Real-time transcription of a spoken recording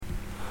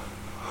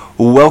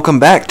Welcome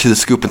back to the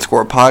Scoop and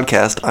Score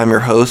podcast. I'm your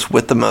host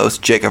with the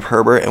most, Jacob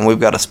Herbert, and we've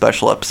got a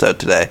special episode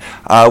today.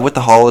 With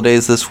the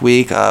holidays this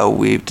week,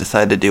 we've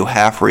decided to do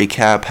half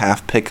recap,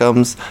 half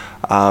pick'ems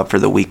for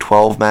the Week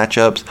 12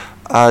 matchups.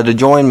 To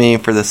join me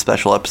for this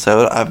special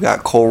episode, I've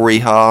got Cole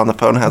Reha on the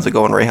phone. How's it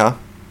going, Reha?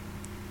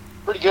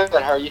 Pretty good.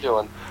 How are you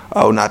doing?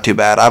 Oh, not too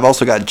bad. I've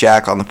also got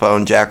Jack on the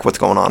phone. Jack, what's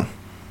going on?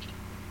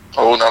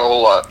 Oh, not a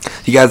whole lot.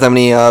 You guys have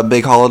any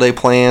big holiday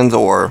plans,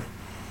 or?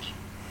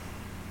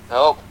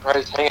 No,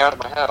 probably just hang out at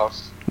my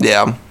house.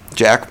 Yeah.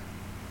 Jack?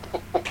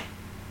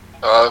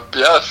 Yeah,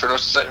 pretty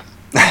much the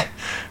same.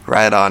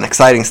 Right on.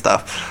 Exciting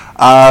stuff.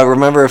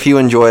 Remember, if you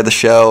enjoy the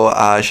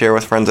show, share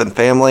with friends and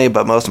family,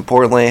 but most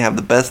importantly, have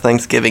the best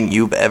Thanksgiving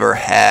you've ever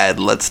had.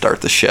 Let's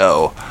start the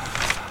show.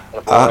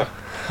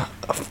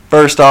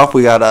 First off,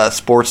 we got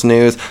sports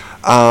news.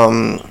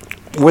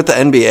 With the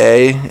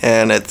NBA,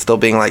 and it still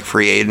being like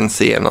free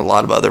agency and a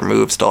lot of other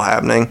moves still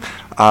happening,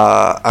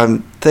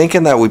 I'm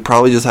thinking that we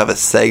probably just have a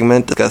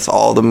segment to discuss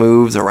all the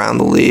moves around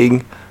the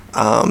league.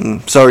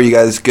 So are you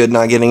guys good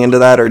not getting into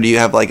that, or do you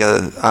have like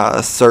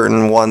a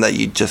certain one that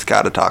you just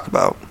got to talk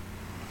about?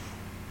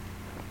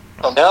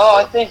 No,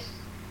 I think,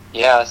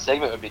 a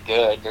segment would be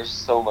good. There's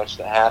so much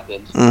that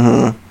happened.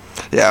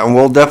 Mm-hmm. Yeah, and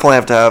we'll definitely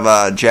have to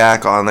have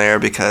Jack on there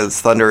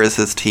because Thunder is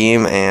his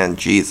team, and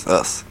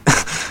Jesus.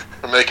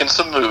 We're making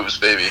some moves,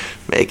 baby.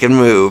 Making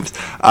moves.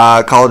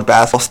 College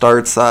basketball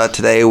starts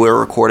today. We're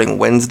recording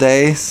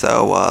Wednesday,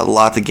 so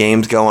lots of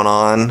games going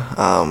on.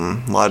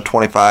 A lot of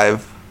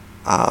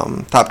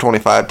top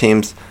 25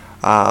 teams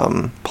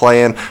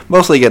playing,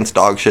 mostly against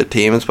dog shit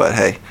teams, but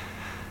hey,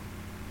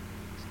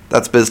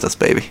 that's business,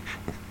 baby.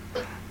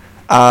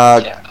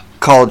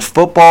 College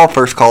football,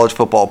 first college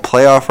football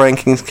playoff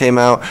rankings came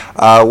out.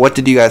 What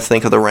did you guys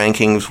think of the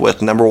rankings,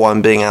 with number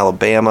 1 being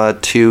Alabama,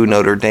 2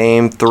 Notre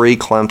Dame, 3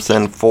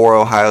 Clemson, 4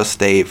 Ohio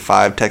State,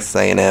 5 Texas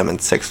A&M,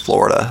 and 6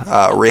 Florida?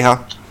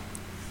 Reha?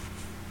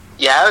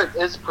 Yeah,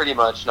 it's pretty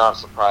much not a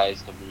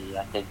surprise to me.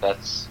 I think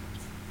that's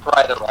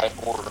probably the right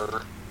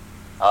order.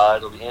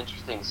 It'll be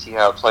interesting to see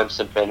how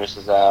Clemson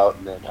finishes out,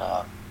 and then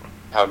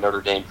how Notre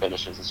Dame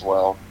finishes as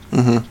well.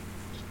 Mm-hmm.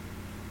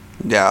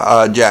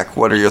 Yeah, Jack,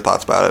 what are your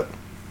thoughts about it?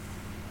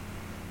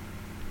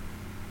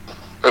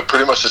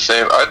 Pretty much the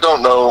same. I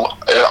don't know.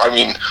 I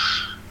mean,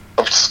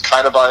 I'm just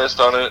kind of biased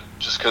on it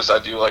just because I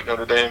do like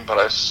Notre Dame, but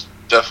I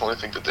definitely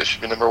think that they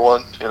should be number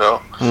 1, you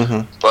know?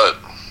 Mm-hmm. But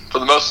for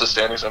the most of the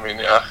standings, I mean,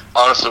 yeah,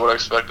 honestly what I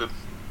expected.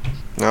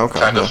 Okay.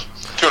 Kind of,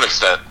 to an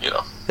extent, you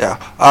know.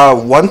 Yeah.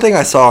 One thing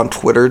I saw on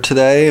Twitter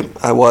today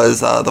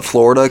was the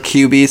Florida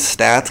QB's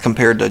stats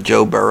compared to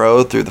Joe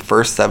Burrow through the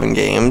first 7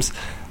 games.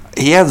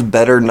 He has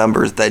better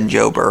numbers than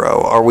Joe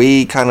Burrow. Are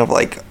we kind of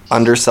like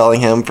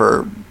underselling him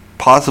for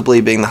possibly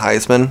being the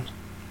Heisman?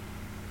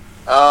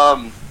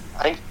 I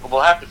think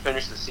we'll have to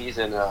finish the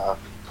season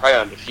probably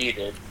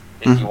undefeated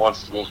if he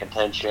wants to be in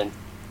contention.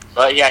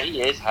 But yeah,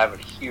 he is having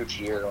a huge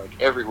year. Like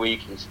every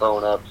week he's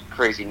throwing up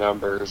crazy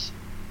numbers.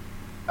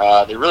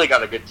 They really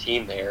got a good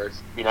team there.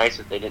 It'd be nice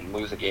if they didn't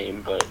lose a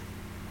game, but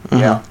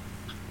yeah.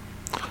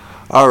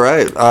 All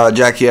right.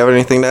 Jack, you have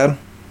anything to add?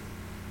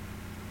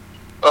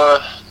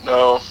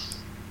 No.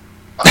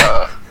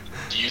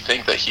 Do you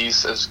think that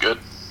he's as good?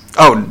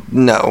 Oh,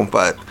 no,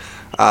 but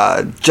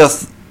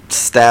just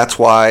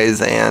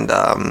stats-wise, and,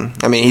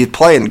 I mean, he's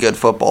playing good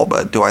football,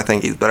 but do I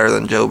think he's better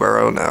than Joe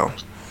Burrow? No.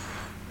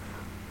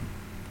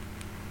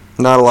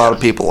 Not a lot of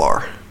people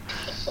are.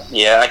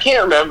 Yeah, I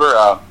can't remember.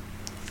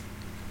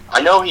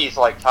 I know he's,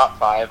 like, top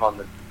 5 on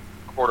the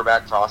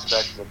quarterback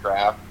prospects in the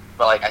draft,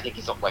 but, like, I think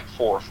he's up, like,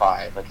 4 or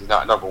 5. Like, he's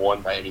not number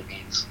 1 by any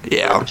means.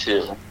 Yeah. Number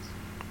 2.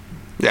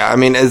 Yeah, I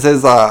mean, is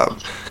his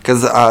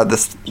because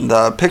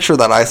the picture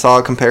that I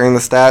saw comparing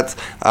the stats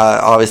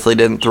obviously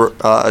didn't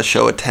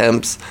show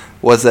attempts.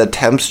 Was the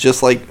attempts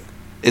just like,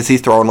 is he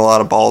throwing a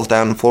lot of balls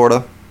down in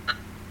Florida?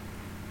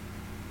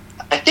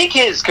 I think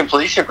his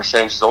completion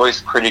percentage is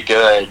always pretty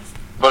good.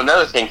 But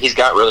another thing, he's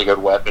got really good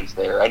weapons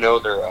there. I know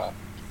their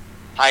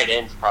tight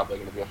end's probably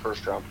going to be a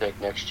first-round pick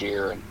next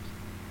year, and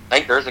I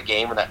think there's a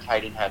game where that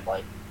tight end had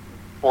like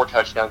 4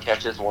 touchdown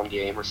catches in one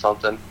game or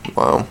something.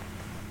 Wow.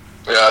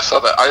 Yeah, I saw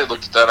that. I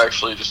looked at that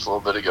actually just a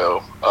little bit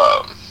ago,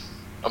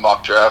 a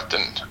mock draft,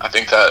 and I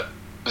think that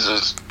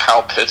is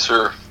Kyle Pitts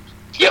or...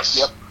 Yep.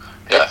 Yeah,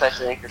 Pitts, I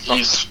think, or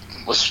something.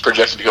 He was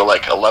projected to go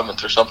like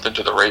 11th or something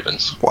to the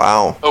Ravens.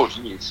 Wow. Oh,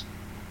 jeez.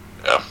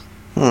 Yeah.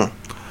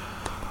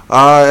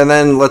 And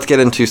then let's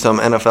get into some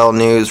NFL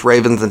news.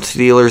 Ravens and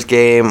Steelers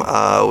game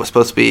was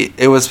supposed to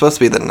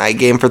be the night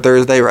game for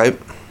Thursday, right?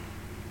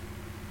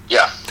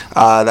 Yeah.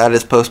 That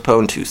is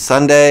postponed to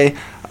Sunday.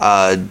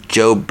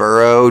 Joe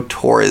Burrow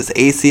tore his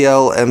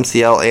ACL,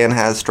 MCL, and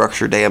has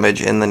structure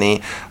damage in the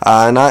knee.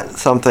 Not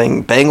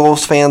something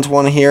Bengals fans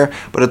want to hear,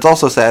 but it's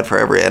also sad for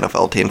every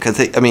NFL team because,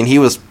 he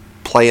was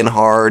playing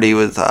hard. He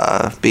was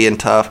being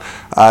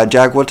tough.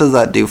 Jack, what does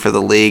that do for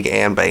the league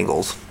and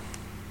Bengals?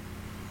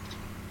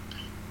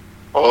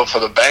 Well, for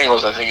the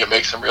Bengals, I think it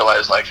makes them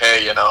realize, like,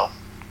 hey, you know,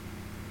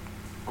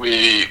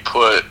 we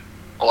put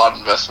a lot of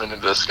investment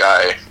into this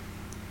guy.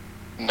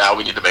 now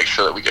we need to make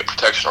sure that we get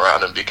protection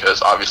around him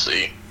because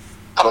obviously,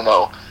 I don't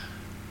know,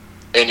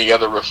 any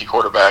other rookie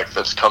quarterback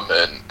that's come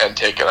in and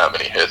taken that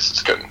many hits.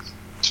 It's kind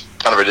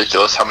of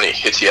ridiculous how many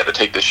hits he had to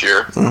take this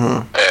year.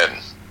 Mm-hmm.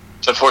 And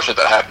it's unfortunate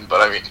that happened,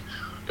 but I mean,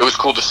 it was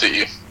cool to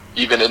see,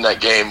 even in that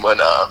game when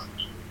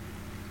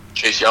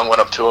Chase Young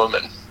went up to him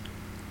and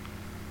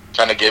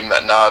kind of gave him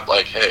that nod,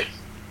 like, hey,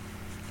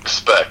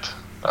 respect.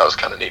 That was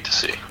kind of neat to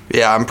see.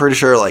 Yeah, I'm pretty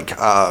sure, like,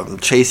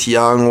 Chase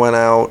Young went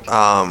out,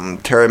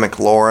 Terry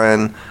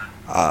McLaurin,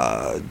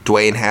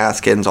 Dwayne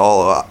Haskins,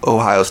 all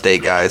Ohio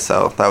State guys,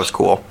 so that was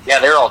cool. Yeah,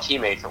 they were all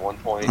teammates at one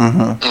point.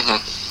 Mm-hmm.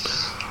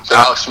 Mm-hmm. Is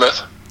Alex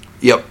Smith?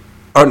 Yep.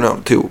 Oh,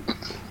 no, two.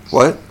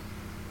 What?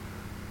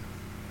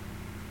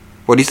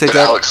 What do you say, Did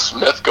Jack? Alex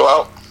Smith go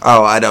out?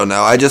 Oh, I don't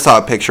know. I just saw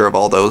a picture of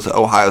all those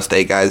Ohio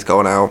State guys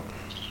going out.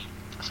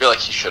 I feel like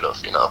he should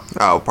have, you know.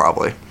 Oh,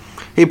 probably.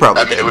 He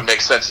probably I mean, did. it would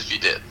make sense if he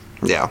did.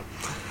 Yeah.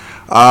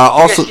 You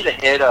Also, guys see the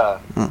hit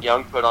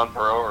Young put on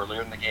Burrow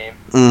earlier in the game?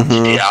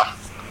 mm-hmm. Yeah.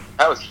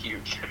 That was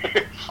huge.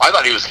 I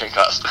thought he was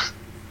concussed.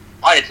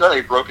 I thought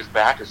he broke his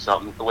back or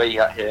something, the way he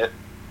got hit.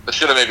 They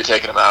should have maybe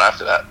taken him out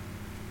after that.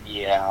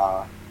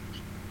 Yeah.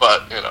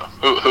 But, you know,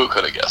 who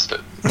could have guessed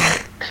it?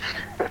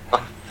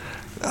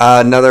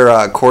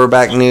 Another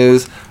quarterback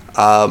news.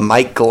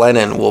 Mike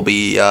Glennon will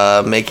be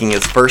making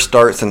his first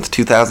start since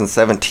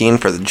 2017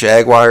 for the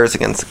Jaguars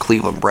against the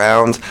Cleveland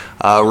Browns.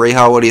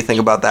 Reha, what do you think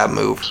about that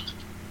move?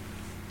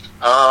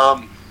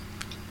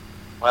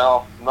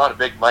 Well, I'm not a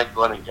big Mike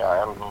Glennon guy.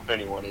 I don't know if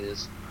anyone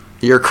is.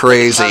 You're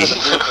crazy.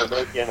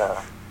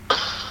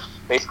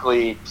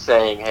 Basically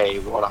saying, hey,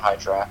 we want a high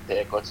draft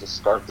pick. Let's just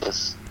start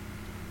this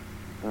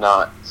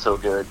not so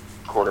good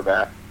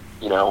quarterback,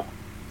 you know?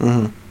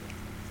 Mm-hmm.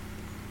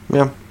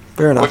 Yeah,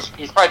 fair enough. Which,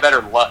 he's probably better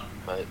than Luck,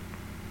 but...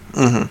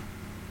 Mm-hmm.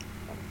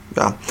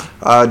 Yeah.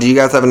 Do you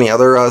guys have any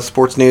other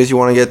sports news you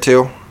want to get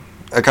to?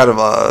 I kind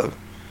of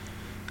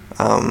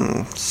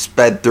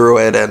sped through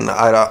it, and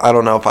I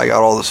don't know if I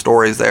got all the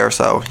stories there.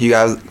 So, you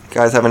guys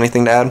have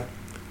anything to add?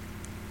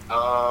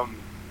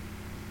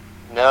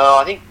 No,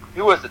 I think,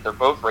 who was it? They're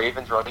both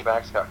Ravens running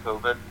backs got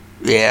COVID.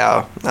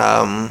 Yeah.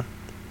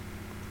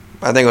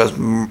 I think it was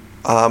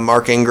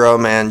Mark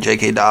Ingram and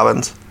J.K.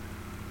 Dobbins.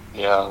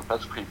 Yeah,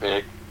 that's pretty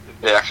big. If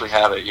they actually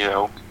have it, you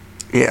know.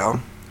 Yeah.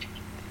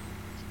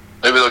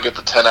 Maybe they'll get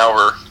the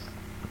 10-hour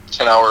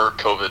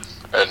COVID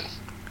and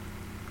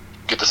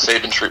get the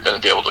Saban treatment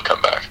and be able to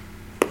come back.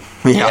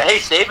 Yeah. Hey,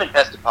 Saban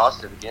tested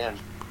positive again.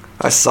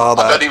 I saw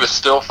that. I bet he was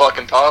still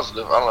fucking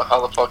positive. I don't know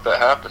how the fuck that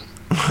happened.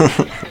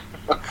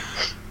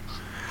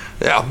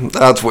 Yeah,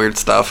 that's weird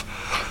stuff.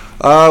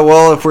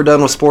 Well, if we're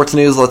done with sports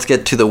news, let's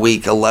get to the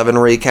Week 11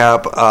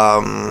 recap.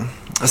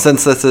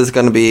 Since this is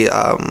going to be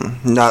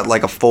not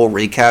like a full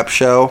recap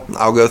show,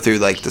 I'll go through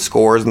like the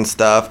scores and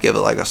stuff, give it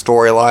like a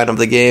storyline of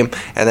the game,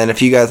 and then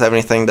if you guys have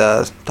anything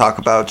to talk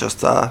about,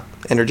 just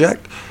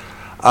interject.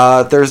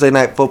 Thursday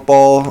Night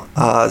Football,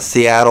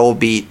 Seattle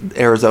beat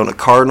Arizona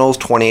Cardinals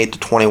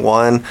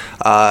 28-21.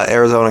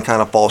 Arizona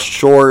kind of falls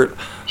short.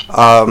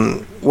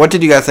 What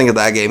did you guys think of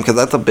that game? Because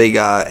that's a big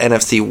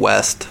NFC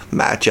West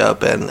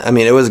matchup, and I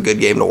mean, it was a good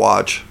game to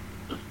watch.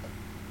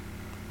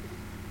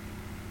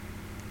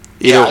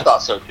 Yeah, I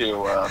thought so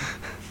too.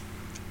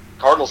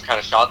 Cardinals kind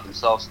of shot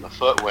themselves in the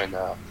foot when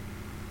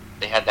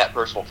they had that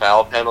personal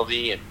foul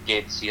penalty and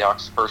gave the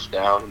Seahawks first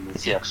down, and the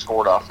Seahawks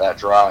scored off that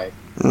drive.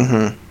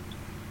 Mm-hmm.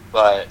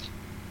 But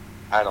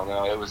I don't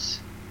know. It was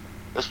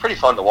pretty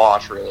fun to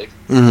watch, really.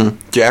 Mm-hmm.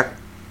 Jack?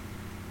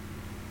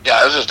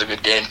 Yeah, it was just a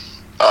good game.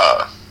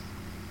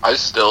 I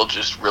still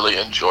just really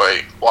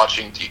enjoy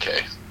watching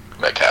DK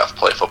Metcalf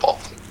play football.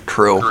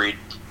 True. Agreed.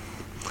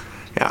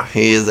 Yeah,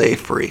 he is a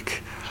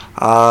freak.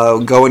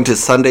 Going to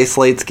Sunday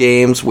slate's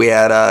games, we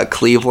had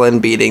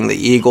Cleveland beating the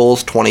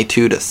Eagles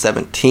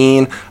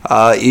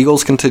 22-17.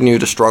 Eagles continue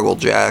to struggle,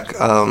 Jack.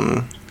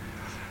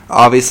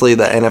 Obviously,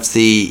 the NFC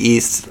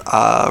East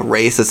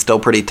race is still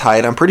pretty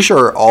tight. I'm pretty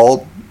sure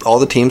all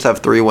the teams have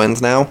 3 wins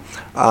now.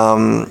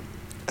 I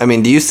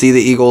mean, do you see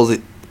the Eagles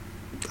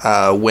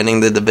winning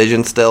the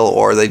division still,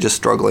 or are they just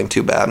struggling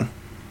too bad?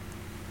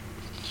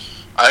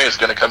 I think it's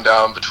going to come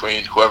down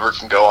between whoever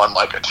can go on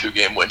like a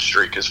 2-game win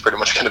streak is pretty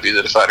much going to be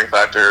the deciding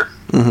factor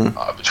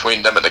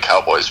between them and the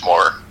Cowboys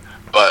more.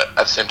 But at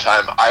the same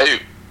time, I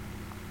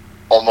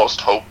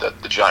almost hope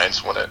that the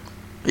Giants win it.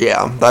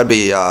 Yeah, that'd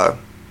be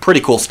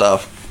pretty cool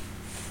stuff.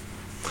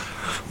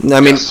 I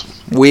mean,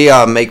 we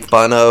make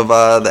fun of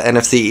the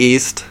NFC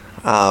East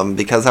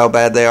because how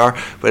bad they are,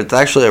 but it's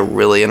actually a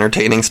really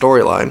entertaining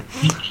storyline.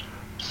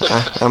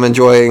 I'm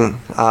enjoying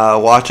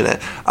watching it.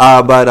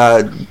 But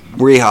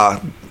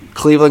Reha,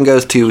 Cleveland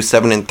goes to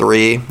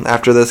 7-3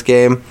 after this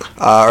game.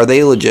 Are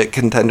they legit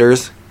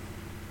contenders?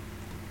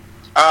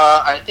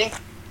 I think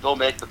they'll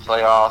make the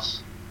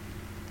playoffs,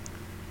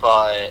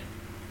 but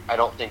I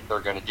don't think they're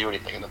going to do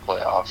anything in the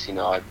playoffs. You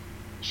know, I'm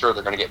sure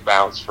they're going to get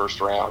bounced first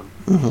round.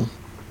 Mm-hmm.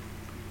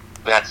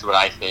 That's what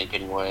I think,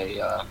 anyway.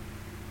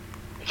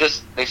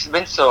 They've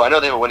been so. I know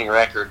they have a winning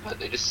record, but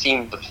they just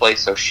seem to play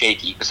so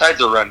shaky. Besides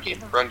the run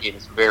game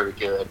is very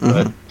good,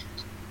 but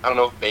I don't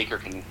know if Baker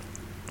can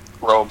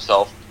row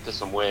himself to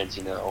some wins,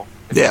 If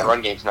the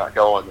run game's not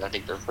going, I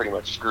think they're pretty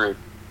much screwed.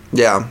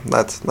 Yeah,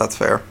 that's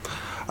fair.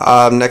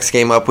 Next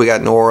game up, we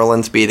got New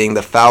Orleans beating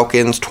the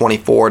Falcons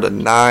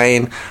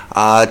 24-9.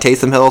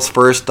 Taysom Hill's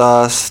first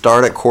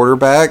start at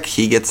quarterback.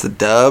 He gets the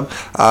dub.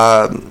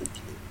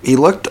 He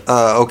looked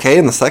okay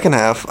in the second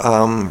half.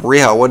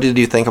 Reha, what did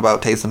you think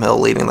about Taysom Hill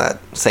leading that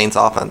Saints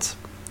offense?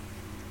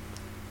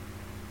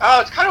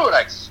 It's kind of what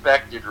I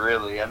expected,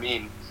 really. I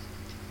mean,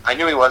 I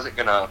knew he wasn't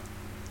going to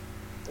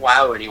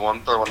wow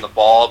anyone throwing the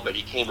ball, but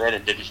he came in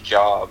and did his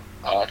job.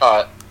 I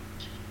thought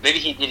maybe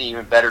he did an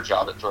even better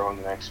job at throwing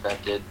than I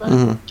expected. But,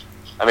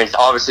 I mean, it's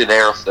obviously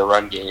there for the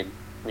run game.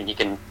 I mean, he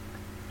can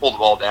pull the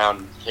ball down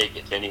and take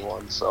it to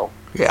anyone. So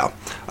yeah.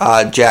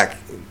 Jack,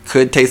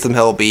 could Taysom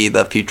Hill be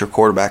the future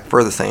quarterback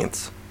for the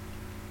Saints?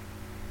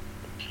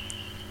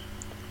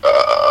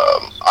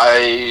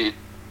 I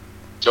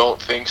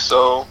don't think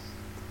so.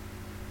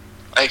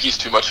 I think he's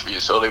too much of a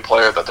utility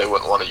player that they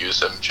wouldn't want to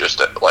use him just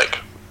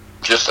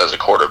as a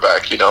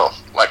quarterback.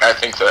 I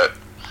think that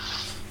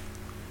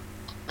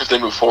if they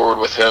move forward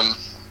with him,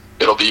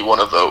 it'll be one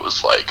of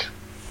those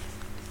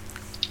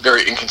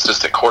very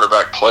inconsistent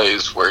quarterback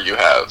plays where you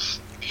have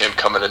him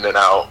coming in and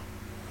out,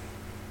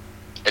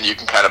 and you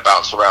can kind of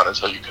bounce around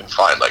until you can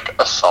find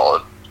a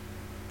solid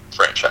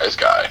franchise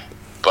guy.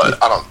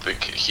 But I don't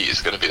think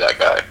he's going to be that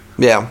guy.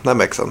 Yeah, that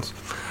makes sense.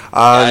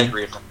 I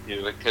agree with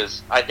you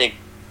because I think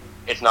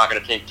it's not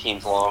going to take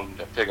teams long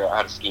to figure out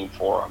how to scheme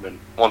for him, and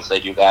once they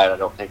do that, I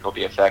don't think it'll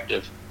be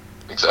effective.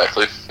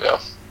 Exactly. Yeah.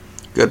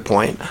 Good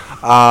point.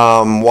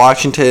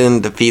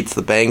 Washington defeats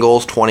the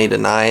Bengals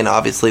 20-9.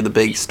 Obviously, the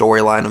big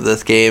storyline of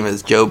this game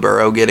is Joe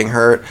Burrow getting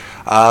hurt.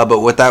 But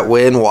with that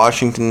win,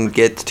 Washington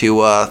gets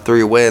to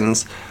 3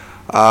 wins.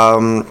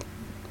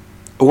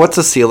 What's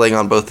the ceiling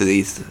on both of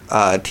these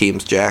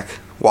teams, Jack?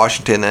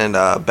 Washington and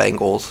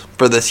Bengals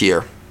for this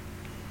year.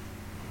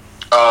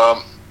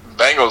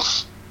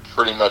 Bengals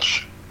pretty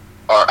much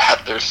are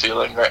at their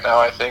ceiling right now,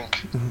 I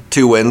think.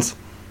 2 wins.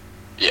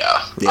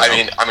 Yeah.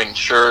 I mean,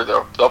 sure,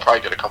 they'll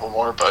probably get a couple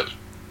more, but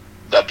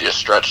that'd be a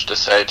stretch to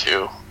say,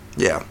 too.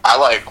 Yeah. I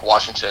like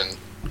Washington.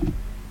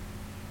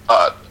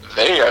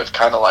 They have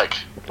kind of,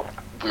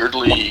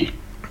 weirdly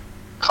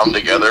come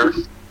together,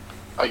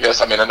 I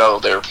guess. I mean, I know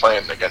they were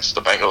playing against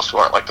the Bengals, who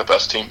aren't, the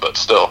best team, but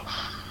still.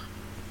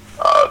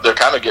 They're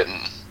kind of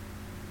getting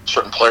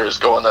certain players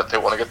going that they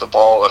want to get the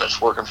ball, and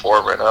it's working for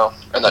them right now.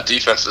 And that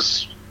defense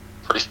is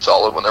pretty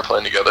solid when they're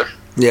playing together.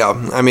 Yeah,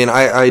 I mean,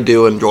 I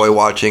do enjoy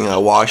watching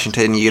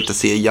Washington. You get to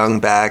see a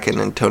young back in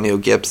Antonio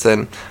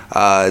Gibson.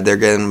 They're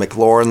getting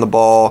McLaurin the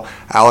ball.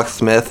 Alex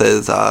Smith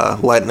is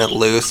letting it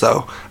loose.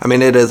 So, I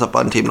mean, it is a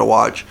fun team to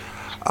watch.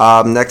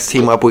 Next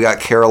team up, we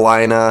got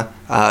Carolina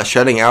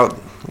shutting out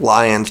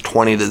Lions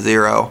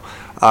 20-0.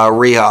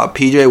 Reha,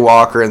 P.J.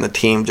 Walker and the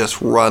team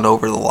just run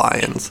over the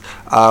Lions.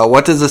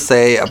 What does this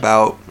say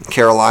about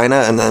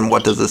Carolina, and then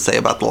what does this say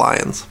about the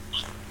Lions?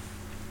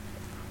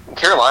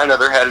 Carolina,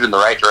 they're headed in the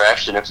right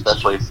direction,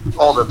 especially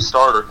all the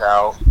starters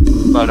out.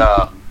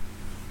 But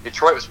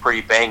Detroit was pretty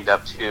banged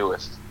up, too,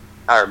 if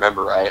I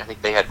remember right. I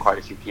think they had quite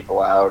a few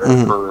people out or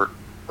hurt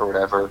or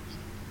whatever.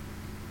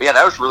 But yeah,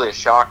 that was really a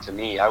shock to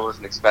me. I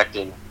wasn't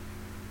expecting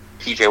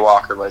P.J.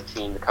 Walker-led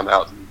team to come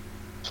out and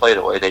play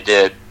the way they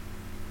did.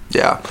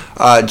 Yeah.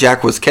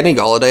 Jack, was Kenny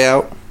Golladay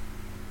out?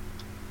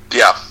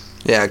 Yeah.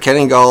 Yeah,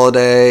 Kenny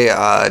Golladay,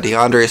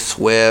 DeAndre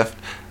Swift,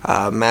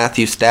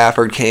 Matthew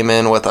Stafford came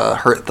in with a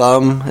hurt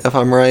thumb, if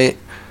I'm right.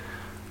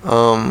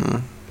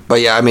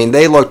 But yeah, I mean,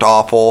 they looked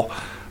awful.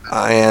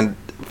 And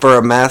for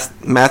a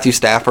Matthew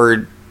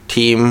Stafford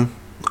team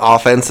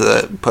offense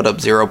that put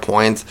up 0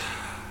 points,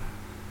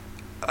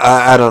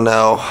 I don't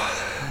know.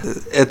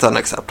 It's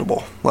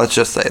unacceptable. Let's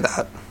just say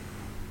that.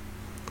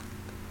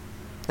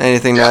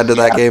 Anything to add to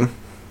that game?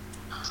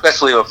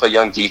 Especially with a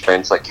young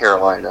defense like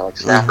Carolina,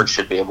 Stafford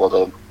should be able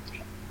to,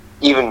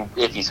 even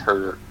if he's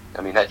hurt.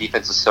 I mean, that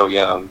defense is so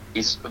young.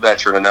 He's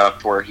veteran enough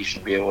to where he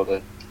should be able to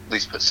at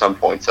least put some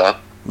points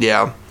up.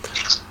 Yeah.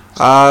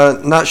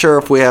 Not sure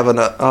if we have a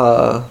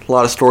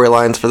lot of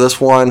storylines for this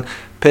one.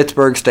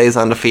 Pittsburgh stays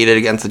undefeated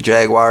against the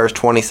Jaguars,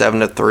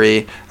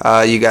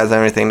 27-3. You guys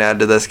have anything to add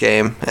to this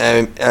game?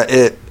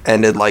 It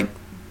ended like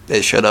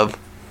it should have.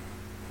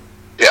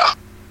 Yeah.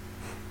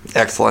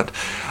 Excellent.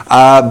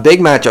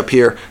 Big matchup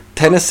here.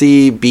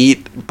 Tennessee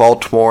beat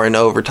Baltimore in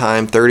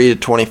overtime,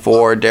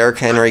 30-24. Derrick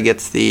Henry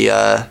gets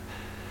the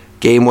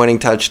game-winning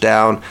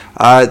touchdown.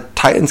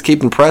 Titans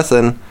keep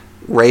impressing.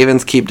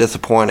 Ravens keep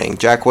disappointing.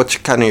 Jack, what's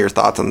kind of your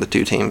thoughts on the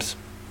two teams?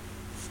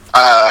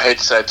 I hate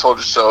to say I told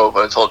you so,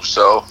 but I told you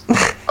so.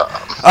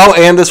 Oh,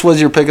 and this was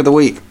your pick of the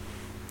week.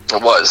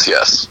 It was,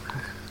 yes.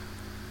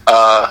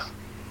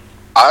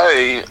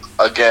 I,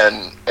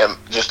 again, am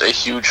just a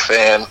huge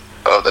fan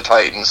of the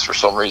Titans for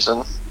some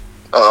reason.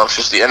 It's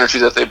just the energy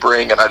that they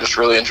bring, and I just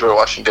really enjoy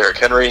watching Derrick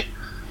Henry.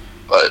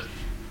 But,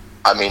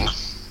 I mean,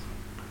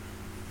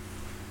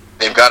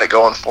 they've got it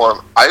going for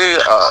them.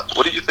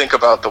 What do you think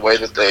about the way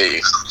that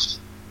they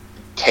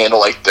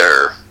handle,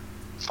 their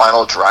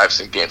final drives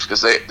in games?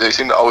 Because they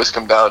seem to always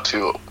come down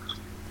to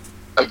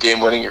a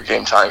game-winning or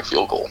game-tying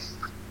field goal.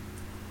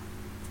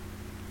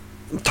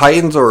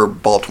 Titans or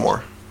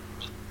Baltimore?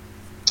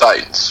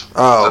 Titans.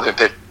 Oh.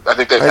 I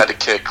think they've had to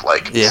kick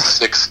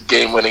 6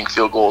 game-winning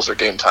field goals or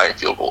game-tying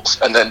field goals,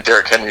 and then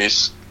Derrick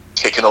Henry's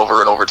kicking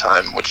over in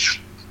overtime,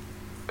 which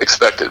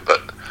expected,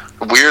 but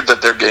weird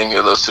that they're getting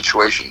into those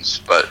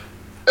situations, but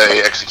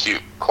they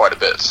execute quite a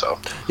bit. So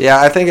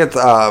yeah, I think it's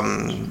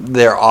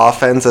their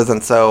offense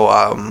isn't so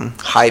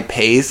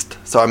high-paced,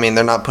 so I mean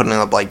they're not putting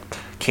up like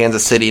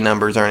Kansas City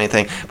numbers or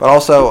anything, but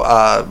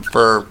also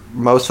for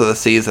most of the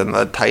season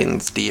the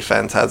Titans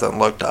defense hasn't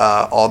looked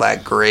all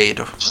that great.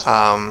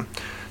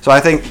 So I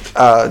think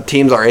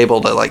teams are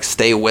able to like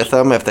stay with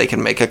them if they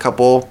can make a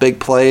couple big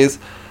plays.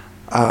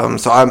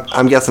 So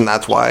I'm guessing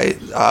that's why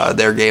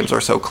their games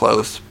are so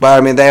close. But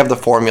I mean they have the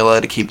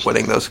formula to keep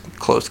winning those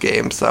close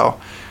games, so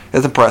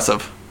it's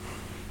impressive.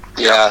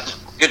 Yeah,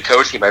 good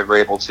coaching by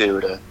Vrabel too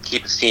to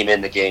keep his team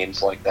in the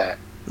games like that.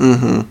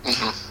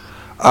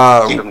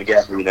 Keep them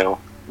together, you know.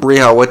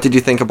 Reha, what did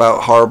you think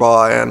about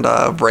Harbaugh and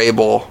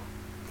Vrabel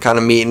kind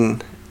of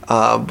meeting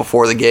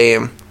before the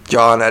game,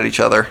 jawing at each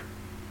other?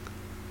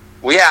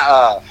 Well,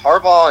 yeah,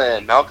 Harbaugh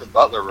and Malcolm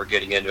Butler were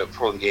getting into it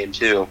before the game,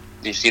 too.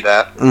 Did you see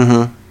that?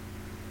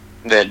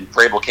 Mm-hmm. Then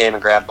Vrabel came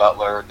and grabbed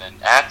Butler, and then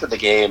after the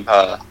game,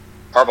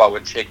 Harbaugh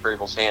wouldn't shake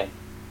Vrabel's hand.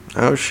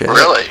 Oh, shit.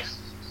 Really?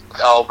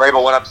 Oh,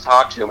 Vrabel went up to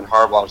talk to him, and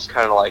Harbaugh just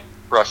kind of, like,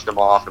 brushed him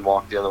off and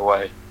walked the other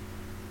way.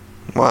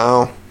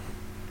 Wow.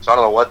 So I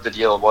don't know what the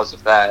deal was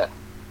with that.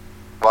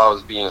 While I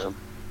was being a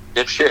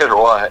dipshit or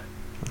what.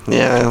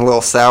 Yeah, a little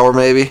sour,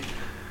 maybe.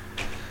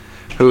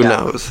 Who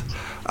knows?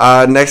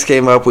 Next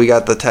game up, we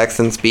got the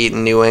Texans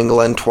beating New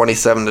England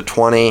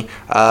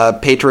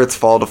 27-20. Patriots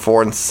fall to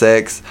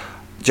 4-6.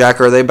 Jack,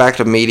 are they back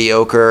to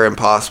mediocre and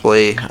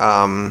possibly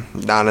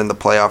not in the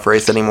playoff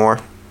race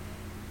anymore?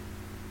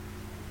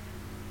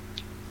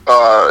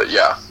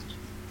 Yeah.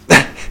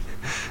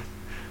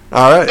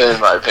 All right. In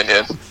my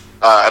opinion,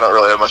 I don't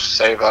really have much to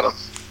say about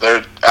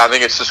them. I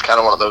think it's just kind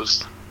of one of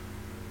those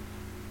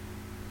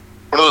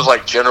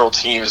like general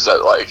teams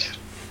that like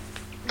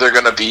they're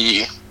gonna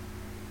be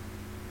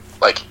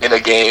like in a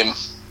game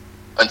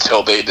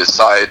until they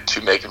decide to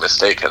make a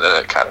mistake, and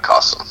then it kind of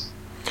costs them.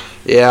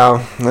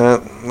 Yeah,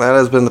 that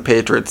has been the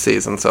Patriots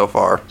season so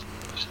far.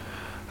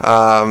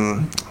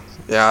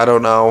 Yeah, I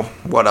don't know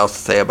what else to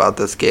say about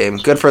this game.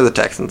 Good for the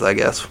Texans, I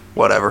guess.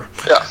 Whatever.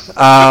 Yeah, good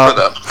for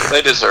them.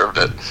 They deserved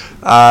it.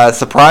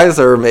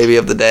 Surpriser maybe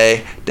of the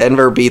day.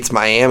 Denver beats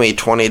Miami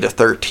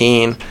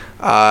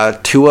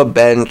 20-13. Tua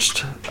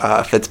benched.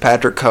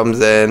 Fitzpatrick comes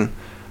in,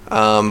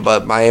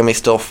 but Miami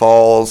still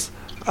falls.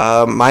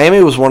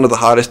 Miami was one of the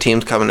hottest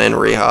teams coming in,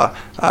 Reha.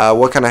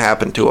 What kind of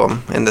happened to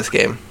them in this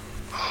game?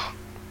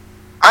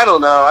 I don't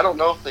know. I don't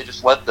know if they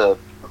just let get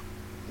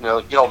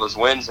all those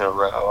wins in a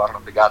row. I don't know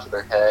if they got to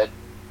their head.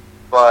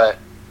 But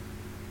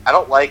I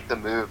don't like the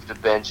move to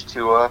bench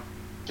Tua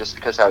just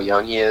because how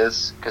young he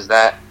is. Because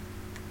that,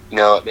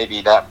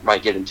 maybe that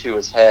might get into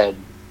his head,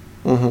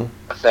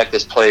 affect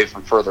his play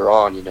from further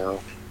on, I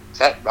don't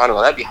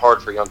know, that'd be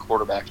hard for a young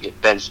quarterback to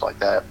get benched like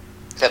that.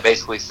 That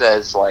basically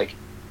says, like,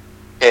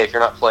 hey, if you're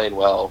not playing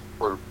well,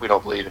 we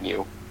don't believe in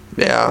you.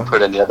 Yeah. We'll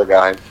put in the other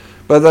guy.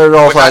 But there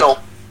also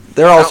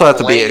has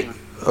to be...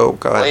 Oh,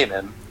 go ahead. Blame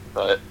him,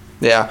 but...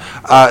 Yeah.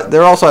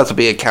 There also has to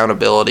be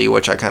accountability,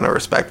 which I kind of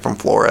respect from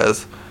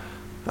Flores.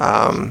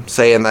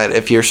 Saying that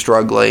if you're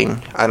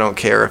struggling, I don't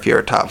care if you're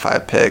a top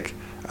 5 pick,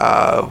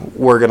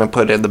 we're going to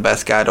put in the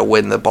best guy to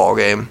win the ball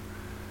game.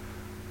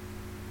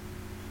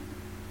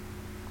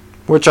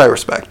 Which I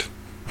respect.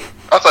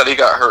 I thought he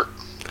got hurt.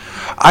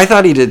 I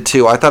thought he did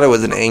too. I thought it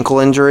was an ankle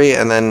injury,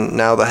 and then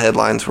now the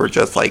headlines were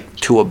just like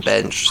to a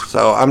bench.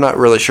 So I'm not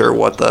really sure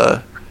what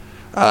the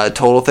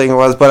total thing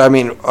was. But I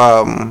mean,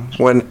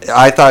 when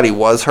I thought he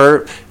was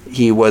hurt,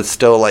 he was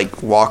still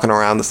like walking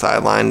around the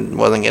sideline,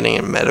 wasn't getting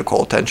any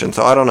medical attention.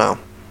 So I don't know.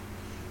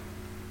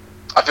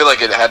 I feel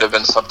like it had to have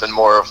been something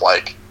more of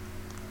like,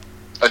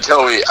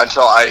 until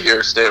I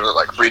hear Steve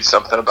like read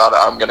something about it,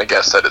 I'm gonna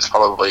guess that it's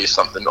probably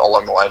something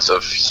along the lines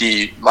of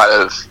he might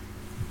have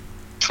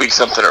tweaked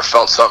something or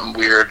felt something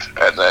weird,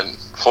 and then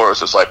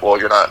Flores was like, well,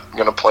 you're not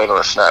gonna play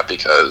another snap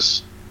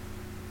because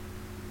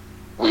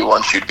we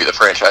want you to be the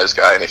franchise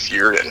guy, and if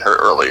you're getting hurt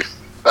early,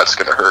 that's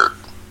gonna hurt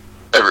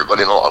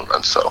everybody in the long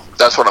run. So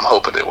that's what I'm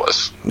hoping it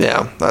was.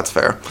 Yeah, that's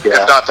fair.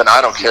 Yeah. If not, then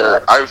I don't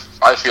care.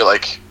 I feel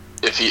like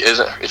if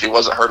he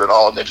wasn't hurt at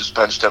all and they just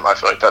benched him, I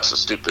feel like that's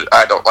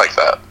I don't like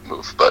that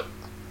move. But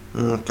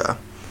okay.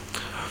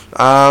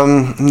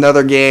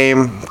 Another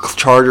game.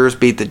 Chargers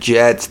beat the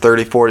Jets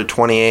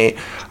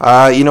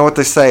 34-28. You know what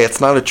they say? It's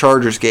not a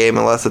Chargers game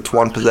unless it's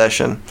one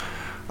possession.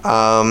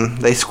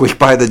 They squeak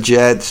by the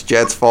Jets.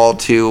 Jets fall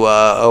to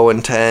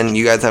 0-10.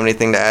 You guys have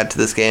anything to add to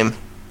this game?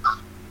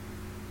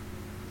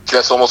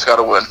 Jets almost got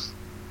a win.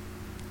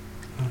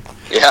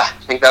 Yeah, I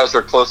think that was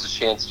their closest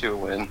chance to a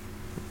win.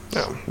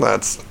 Yeah,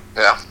 that's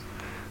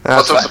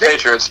the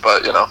Patriots,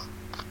 but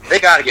they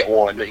got to get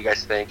one. Don't you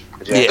guys think?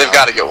 Yeah. They've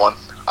got to get one.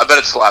 I bet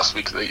it's last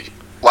week.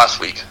 Last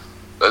week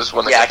is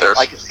when they get theirs.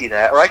 I could see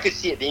that, or I could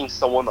see it being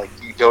someone like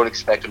you don't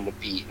expect them to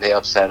beat, and they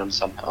upset them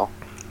somehow.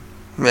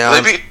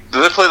 Yeah. Did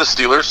they play the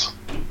Steelers?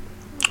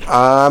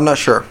 I'm not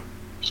sure.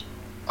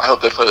 I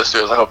hope they play the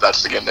Steelers. I hope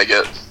that's the game they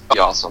get. That'd be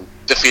awesome.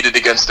 Defeated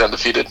against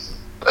undefeated.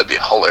 That'd be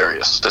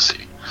hilarious to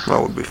see.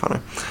 That would be funny.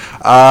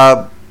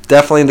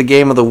 Definitely the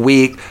game of the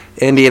week.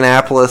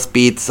 Indianapolis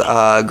beats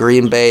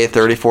Green Bay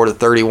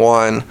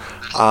 34-31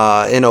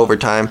 in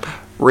overtime.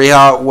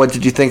 Reha, what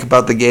did you think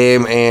about the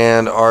game,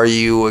 and are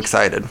you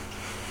excited?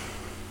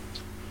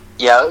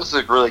 Yeah, it was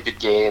a really good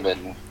game,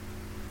 and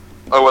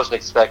I wasn't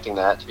expecting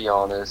that, to be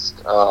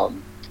honest.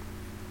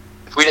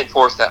 If we didn't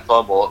force that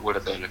fumble, it would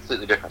have been a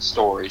completely different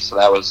story. So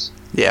that was,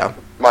 in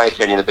my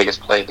opinion, the biggest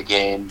play of the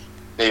game,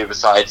 maybe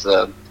besides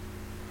the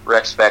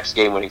Rex Specs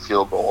game-winning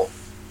field goal.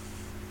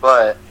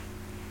 But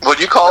what'd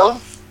you call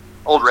him?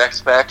 Old Rex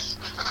Specs.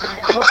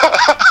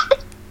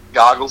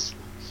 Goggles.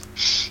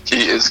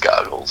 He is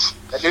Goggles.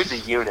 That dude's a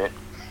unit.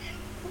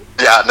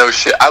 Yeah, no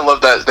shit. I love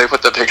that they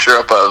put the picture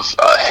up of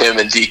him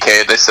and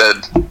DK. They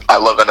said, I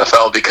love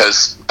NFL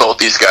because both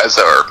these guys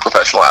are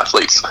professional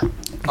athletes.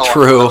 Oh,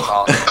 True. That's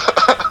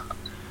awesome.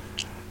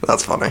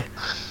 That's funny.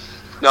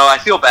 No, I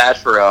feel bad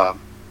for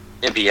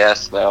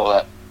MBS,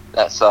 though.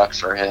 That sucks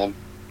for him.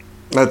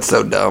 That's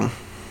so dumb.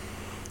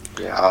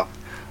 Yeah.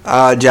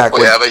 Jack.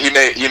 Well, yeah, but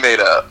he made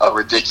a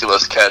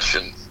ridiculous catch,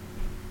 and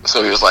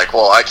so he was like,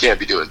 well, I can't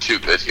be doing too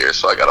good here,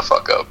 so I gotta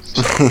fuck up.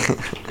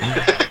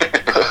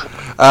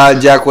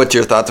 Jack, what's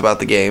your thoughts about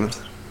the games?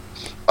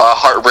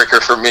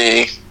 Heartbreaker for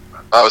me.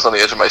 I was on the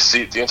edge of my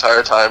seat the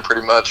entire time,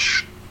 pretty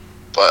much.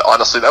 But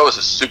honestly, that was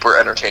a super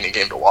entertaining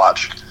game to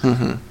watch.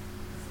 Mm-hmm.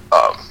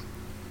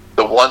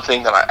 The one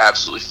thing that I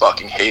absolutely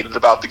fucking hated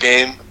about the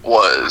game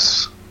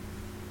was,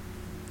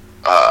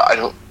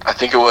 I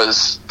think it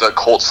was the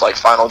Colts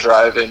final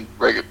drive in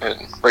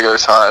regular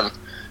time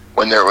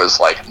when there was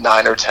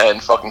 9 or 10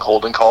 fucking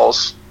holding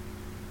calls.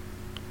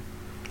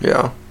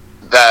 Yeah.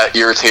 That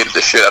irritated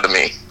the shit out of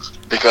me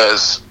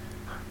because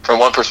from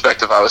one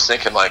perspective I was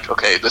thinking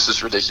okay, this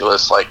is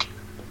ridiculous.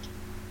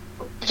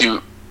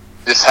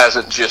 This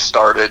hasn't just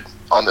started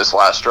on this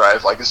last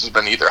drive. This has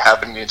been either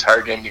happening the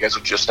entire game, you guys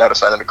are just now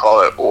deciding to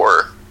call it,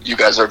 or you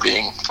guys are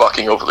being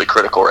fucking overly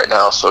critical right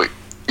now. So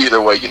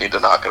either way, you need to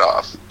knock it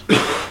off.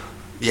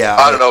 Yeah.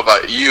 I don't know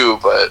about you,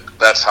 but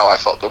that's how I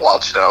felt to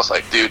watch it. I was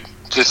like, dude,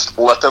 just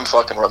let them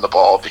fucking run the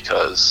ball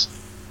because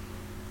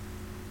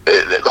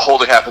the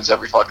holding happens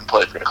every fucking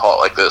play. If you're going to call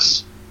it like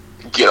this,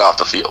 get off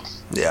the field.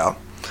 Yeah.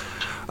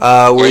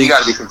 You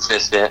got to be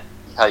consistent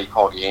how you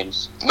call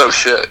games. No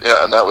shit,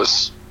 yeah, and that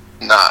was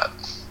not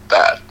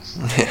bad.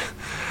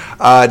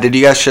 Did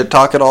you guys shit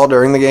talk at all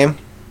during the game?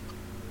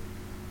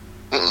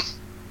 Mm-mm.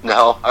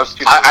 No, I was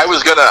too. I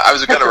was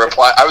gonna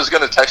reply. I was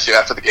gonna text you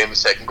after the game and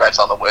say congrats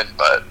on the win,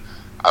 but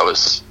I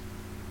was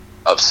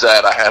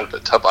upset. I had a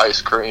tub of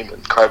ice cream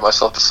and cried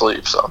myself to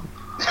sleep. So.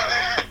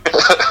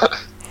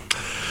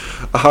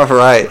 All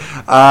right.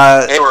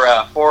 They were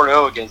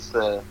 4-0 against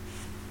the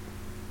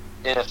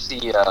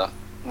NFC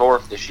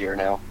North this year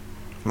now.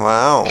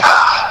 Wow.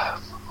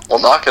 Well,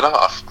 knock it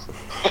off.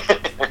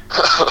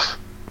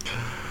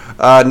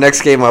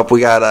 Next game up,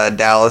 we got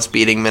Dallas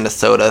beating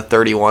Minnesota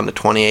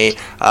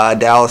 31-28.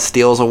 Dallas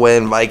steals a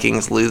win.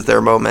 Vikings lose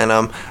their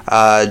momentum.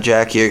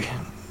 Jack, you're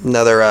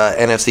another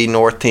NFC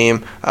North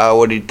team.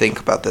 What do you think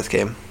about this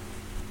game?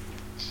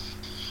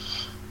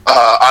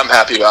 I'm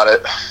happy about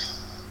it.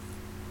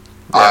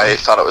 Yeah. I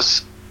thought it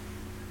was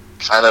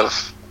kind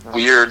of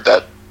weird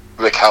that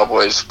the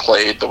Cowboys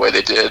played the way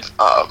they did.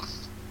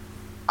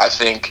 I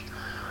think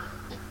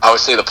I would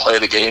say the play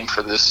of the game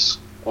for this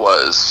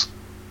was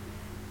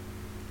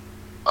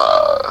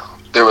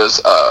there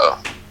was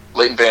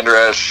Leighton Vander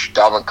Esch,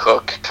 Dalvin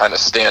Cook kind of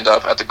stand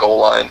up at the goal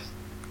line.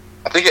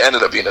 I think it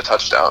ended up being a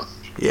touchdown.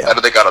 Yeah.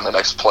 After they got on the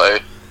next play.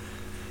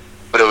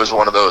 But it was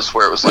one of those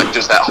where it was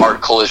just that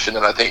hard collision,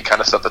 and I think it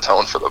kind of set the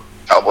tone for the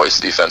Cowboys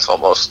defense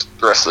almost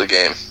the rest of the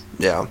game.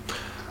 Yeah.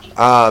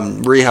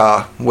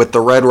 Reha, with the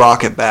Red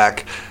Rocket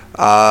back,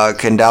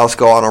 can Dallas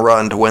go on a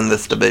run to win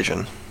this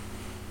division?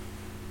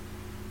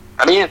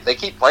 I mean, if they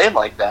keep playing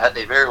like that,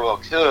 they very well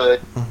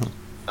could.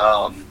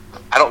 Mm-hmm.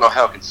 I don't know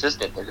how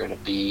consistent they're going to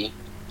be,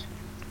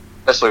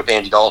 especially with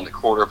Andy Dalton, the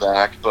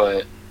quarterback.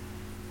 But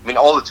I mean,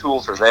 all the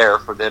tools are there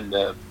for them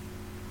to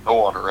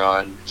go on a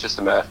run. It's just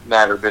a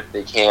matter of if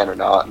they can or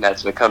not, and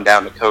that's going to come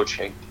down to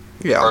coaching.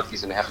 Yeah.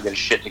 McCarthy's going to have to get his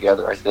shit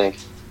together, I think.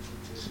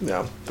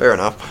 Yeah, fair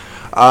enough.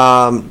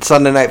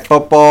 Sunday Night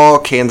Football,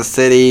 Kansas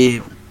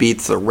City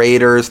beats the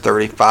Raiders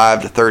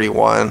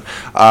 35-31.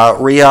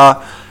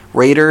 Reha,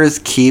 Raiders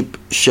keep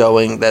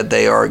showing that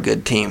they are a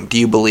good team. Do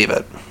you believe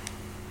it?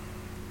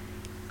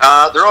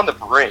 They're on the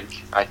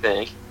brink, I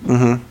think.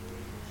 Mm-hmm.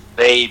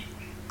 They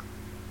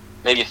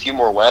maybe a few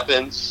more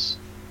weapons.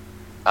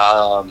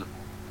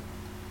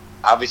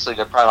 Obviously,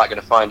 they're probably not going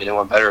to find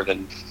anyone better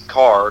than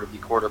Carr to be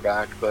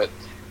quarterback, but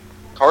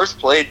Carr's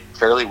played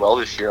fairly well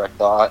this year, I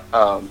thought.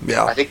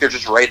 Yeah. I think they're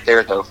just right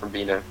there, though, from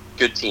being a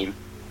good team.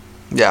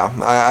 Yeah,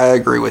 I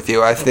agree with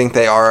you. I think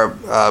they are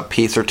a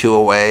piece or two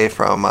away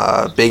from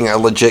being a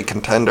legit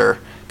contender.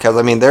 Because,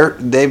 I mean,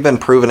 they've been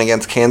proven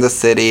against Kansas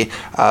City.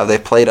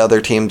 They've played other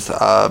teams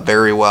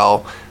very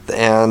well.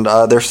 and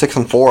they're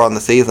 6-4 on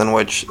the season,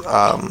 which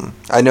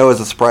I know is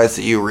a surprise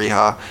to you,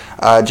 Reha.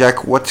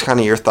 Jack, what's kind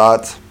of your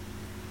thoughts?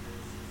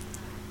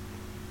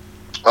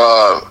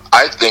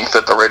 I think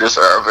that the Raiders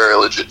are a very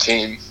legit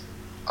team.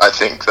 I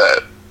think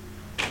that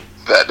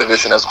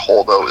division as a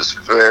whole, though, is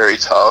very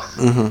tough.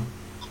 Mm-hmm.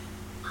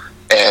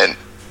 And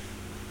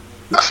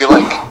I feel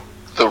like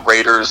the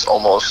Raiders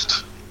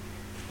almost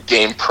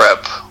game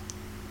prep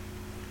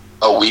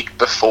a week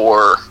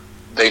before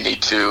they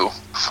need to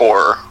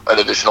for a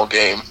divisional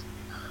game,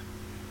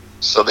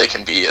 so they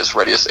can be as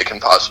ready as they can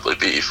possibly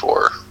be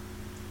for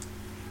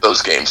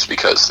those games,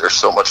 because there's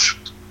so much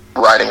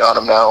riding on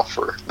them now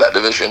for that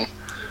division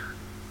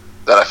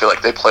that I feel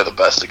like they play the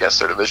best against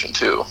their division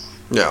too.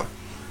 Yeah.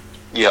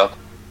 Yeah.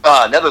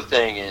 Another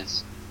thing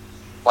is,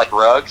 like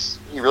Ruggs,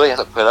 he really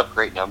hasn't put up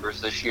great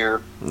numbers this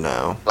year.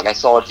 No. Like, I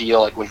saw a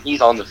deal, like, when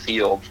he's on the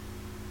field,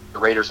 the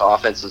Raiders'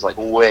 offense is, like,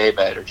 way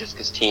better just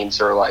because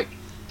teams are, like,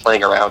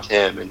 playing around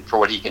him and for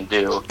what he can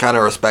do. Kind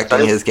of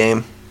respecting his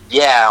game.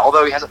 Yeah,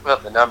 although he hasn't put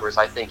up the numbers,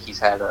 I think he's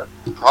had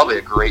probably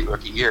a great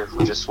rookie year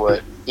for just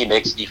what he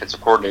makes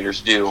defensive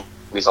coordinators do when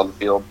he's on the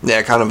field.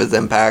 Yeah, kind of his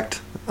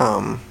impact.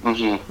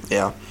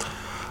 Yeah.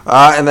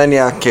 And then,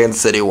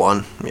 Kansas City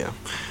won. Yeah.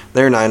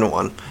 They're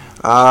 9-1.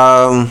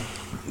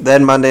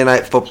 Then Monday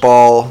Night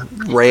Football,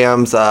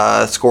 Rams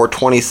score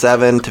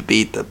 27 to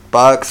beat the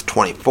Bucks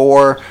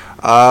 24.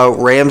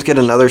 Rams get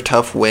another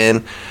tough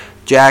win.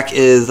 Jack,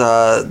 is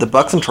the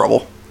Bucks in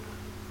trouble?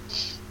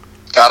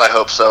 God, I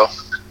hope so.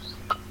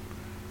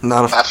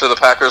 Not After the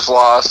Packers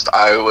lost,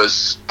 I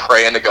was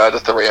praying to God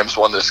that the Rams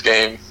won this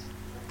game.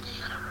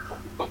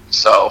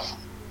 So,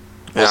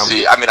 we'll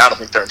see. I mean, I don't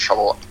think they're in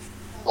trouble,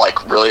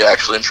 like, really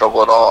actually in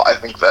trouble at all. I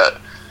think that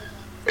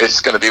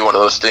it's going to be one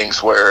of those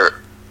things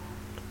where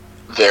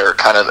they're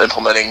kind of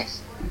implementing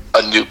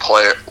a new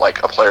player,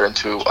 like a player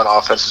into an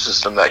offensive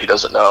system that he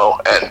doesn't know,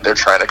 and they're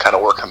trying to kind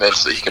of work him in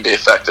so that he can be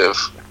effective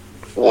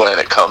when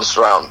it comes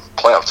around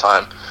playoff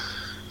time.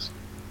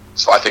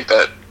 So I think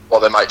that while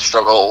they might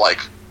struggle, like,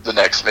 the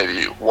next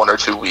maybe 1 or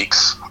 2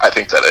 weeks, I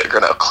think that they're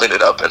going to clean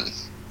it up, and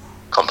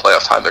come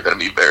playoff time, they're going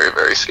to be very,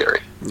 very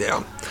scary.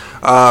 Yeah.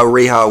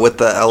 Reha, with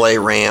the LA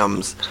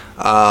Rams,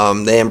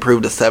 they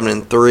improved to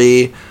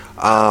 7-3.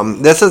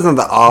 This isn't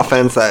the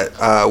offense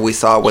that we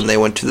saw when they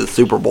went to the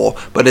Super Bowl,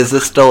 but is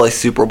this still a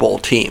Super Bowl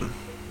team?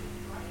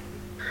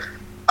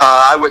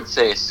 I wouldn't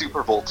say a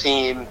Super Bowl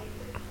team.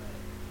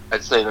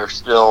 I'd say they're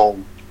still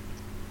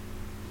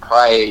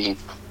probably...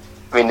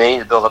 I mean, they need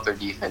to build up their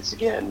defense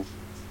again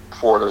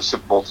for their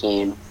Super Bowl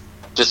team.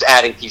 Just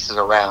adding pieces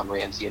around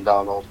Ramsey and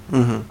Donald.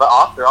 Mm-hmm.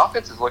 But their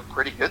offenses look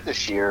pretty good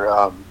this year.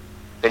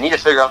 They need to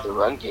figure out the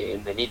run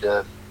game. They need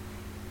to...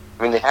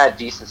 I mean, they've had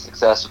decent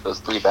success with those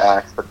 3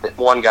 backs, but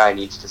one guy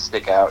needs to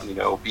stick out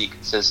and, be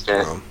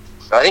consistent.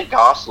 But I think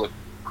Goss looked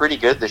pretty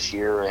good this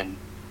year, and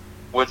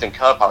Woods and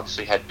Cup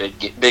obviously had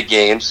big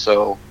games,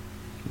 so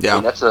I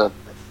mean, that's a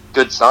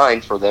good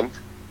sign for them.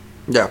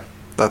 Yeah,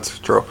 that's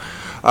true.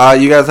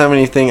 You guys have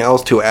anything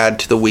else to add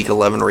to the Week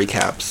 11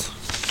 recaps?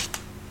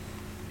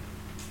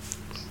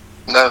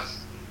 No.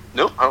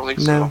 Nope, I don't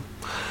think so.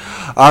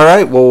 All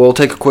right, well, we'll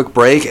take a quick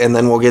break, and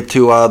then we'll get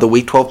to the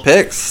Week 12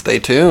 picks. Stay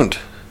tuned.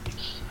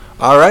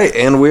 All right,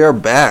 and we are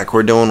back.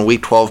 We're doing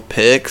Week 12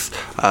 picks.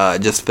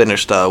 Just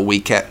finished recapping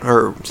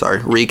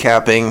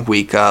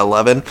Week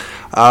 11.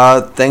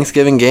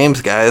 Thanksgiving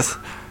games, guys.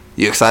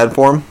 You excited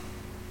for them?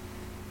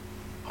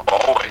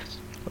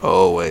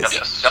 Always.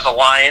 Got the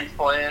Lions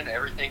playing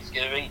every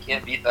Thanksgiving. You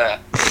can't beat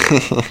that.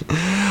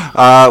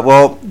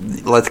 Well,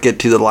 let's get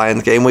to the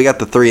Lions game. We got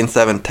the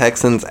 3-7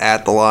 Texans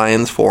at the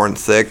Lions,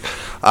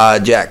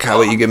 4-6. Jack, how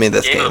about you give me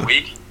this game?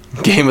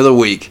 Game of the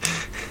week.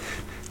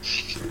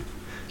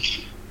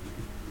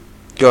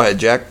 Go ahead,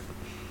 Jack.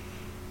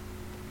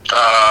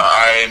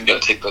 I'm going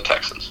to take the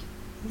Texans.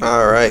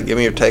 All right, give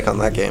me your take on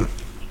that game.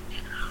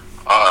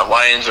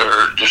 Lions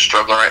are just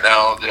struggling right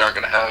now. They aren't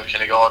going to have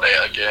Kenny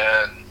Galladay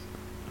again.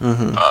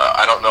 Mm-hmm.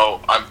 I don't know.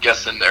 I'm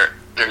guessing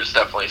there's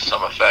definitely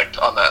some effect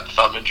on that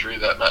thumb injury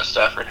that Matt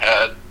Stafford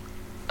had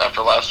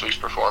after last week's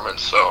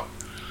performance. So,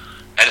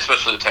 and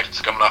especially the Texans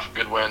coming off a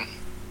good win,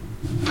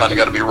 kind of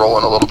got to be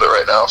rolling a little bit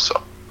right now.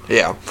 So,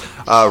 yeah,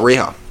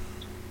 Reha.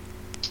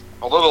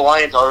 Although the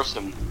Lions are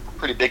some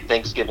pretty big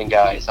Thanksgiving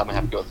guys, I'm gonna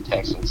have to go with the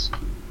Texans.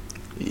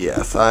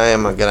 Yes, I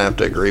am gonna have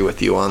to agree with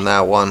you on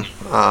that one.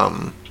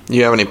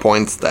 You have any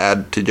points to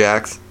add to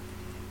Jack's?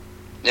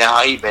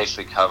 Yeah, he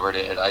basically covered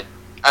it. I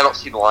don't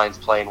see the Lions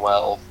playing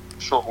well.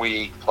 Short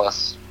week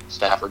plus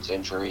Stafford's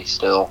injury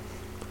still.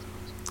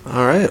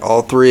 All right,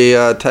 all 3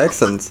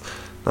 Texans.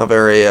 Not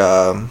very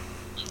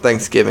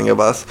Thanksgiving of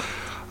us.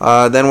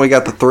 Then we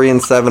got the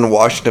 3-7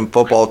 Washington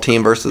football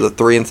team versus the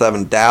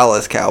 3-7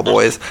 Dallas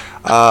Cowboys.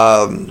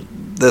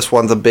 This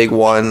one's a big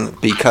one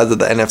because of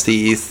the NFC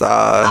East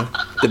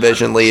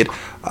division lead.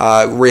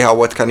 Reha,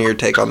 what's kind of your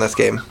take on this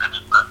game?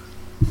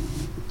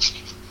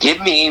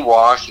 Give me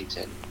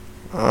Washington.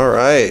 All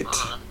right.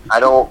 I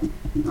know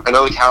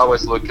the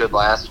Cowboys looked good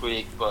last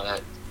week,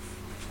 but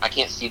I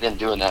can't see them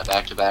doing that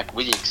back-to-back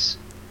weeks.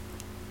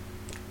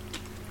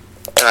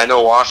 And I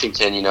know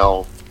Washington,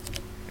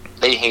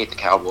 they hate the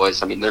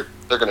Cowboys. I mean, they're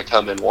going to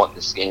come in wanting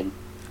this game.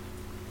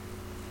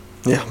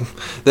 Yeah,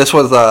 this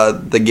was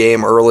the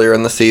game earlier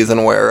in the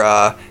season where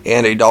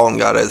Andy Dalton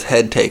got his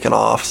head taken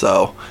off.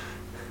 So,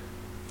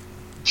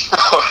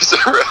 oh, is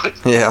it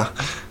really? Yeah,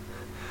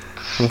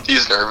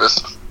 he's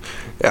nervous.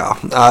 Yeah,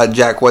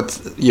 Jack,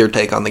 what's your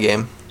take on the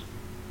game?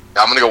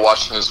 I'm gonna go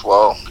watch it as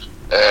well,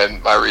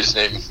 and my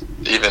reasoning,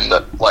 even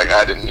that, like,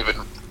 I didn't even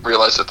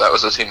realize that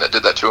was the team that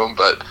did that to him,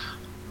 but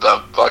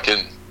the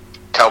fucking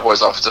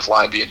Cowboys offensive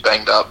line being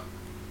banged up,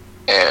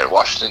 and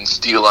Washington's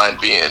D line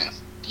being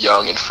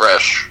young and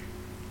fresh.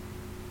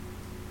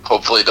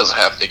 Hopefully it doesn't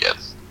happen again.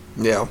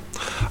 Yeah.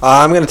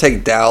 I'm going to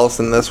take Dallas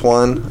in this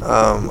one.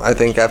 I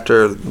think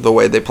after the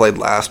way they played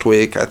last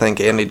week, I think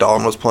Andy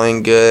Dalton was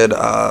playing good.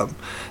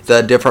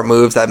 The different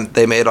moves that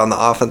they made on the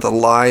offensive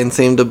line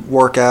seemed to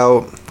work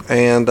out.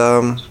 And,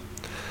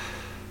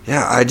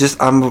 yeah,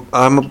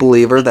 I'm a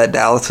believer that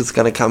Dallas is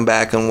going to come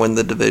back and win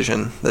the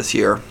division this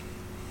year.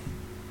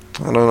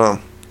 I don't know.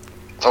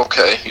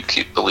 Okay, you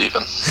keep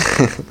believing.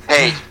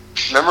 Hey,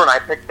 remember when I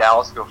picked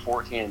Dallas to go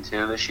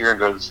 14-2 this year and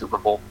go to the Super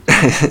Bowl?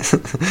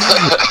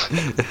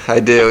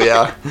 I do,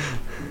 yeah.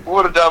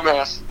 What a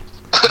dumbass.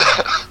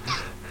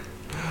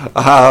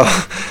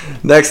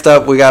 Next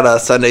up, we got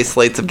Sunday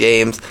slates of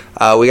games.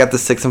 We got the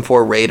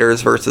 6-4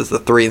 Raiders versus the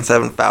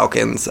 3-7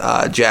 Falcons.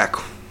 Jack.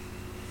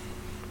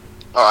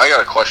 Oh, I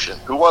got a question.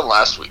 Who won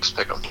last week's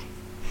pick'em?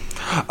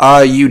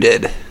 You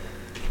did.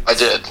 I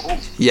did.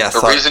 Yes.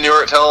 The reason you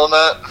weren't telling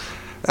that?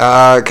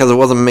 Because it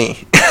wasn't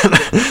me.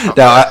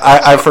 No,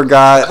 I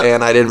forgot,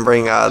 and I didn't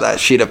bring that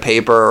sheet of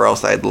paper, or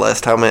else I'd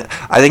list how many.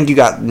 I think you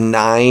got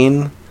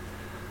 9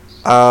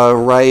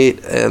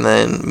 right, and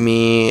then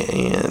me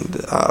and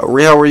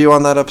Reha, were you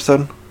on that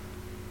episode?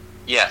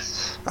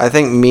 Yes. I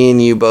think me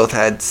and you both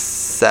had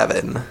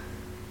 7.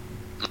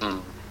 Mm-hmm.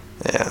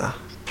 Yeah.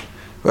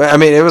 Well, I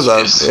mean, it was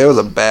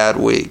a bad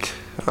week.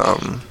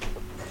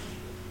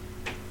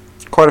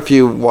 Quite a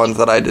few ones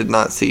that I did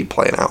not see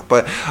playing out.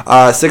 But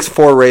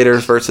 6-4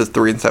 Raiders versus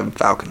 3-7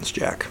 Falcons,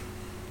 Jack.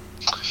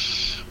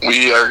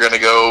 We are going to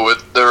go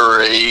with the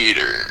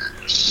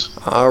Raiders.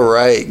 All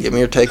right. Give me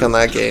your take on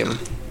that game.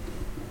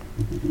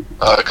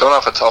 Coming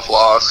off a tough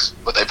loss,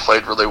 but they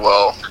played really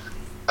well.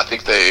 I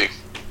think they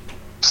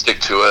stick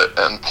to it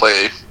and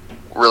play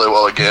really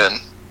well again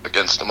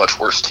against a much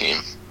worse team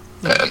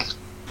and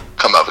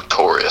come out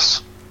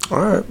victorious. All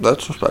right.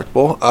 That's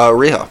respectable.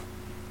 Reha.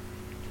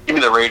 Give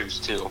me the Raiders,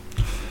 too.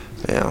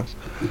 Yeah.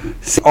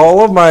 See,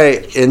 all of my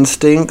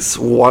instincts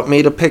want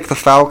me to pick the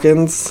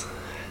Falcons,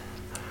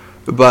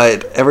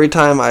 but every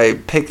time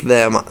I pick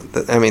them,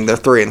 I mean, they're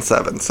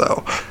 3-7,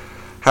 so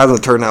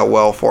hasn't turned out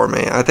well for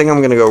me. I think I'm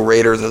going to go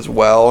Raiders as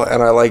well,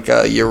 and I like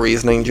your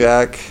reasoning,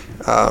 Jack,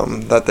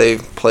 that they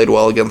played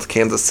well against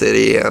Kansas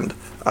City, and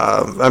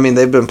I mean,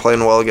 they've been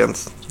playing well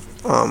against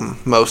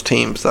most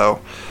teams, so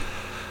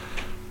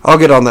I'll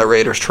get on that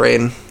Raiders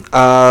train.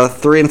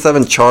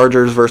 3-7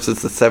 Chargers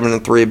versus the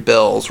 7-3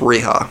 Bills.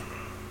 Reha.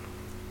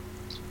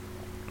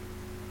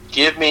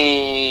 Give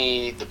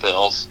me the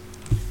Bills.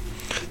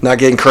 Not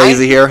getting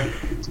crazy here?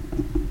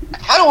 I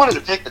kind of wanted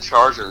to pick the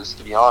Chargers,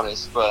 to be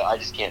honest, but I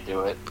just can't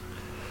do it.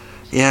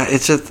 Yeah,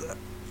 it's just...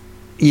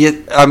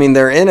 I mean,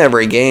 they're in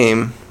every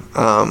game.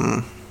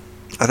 I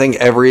think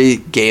every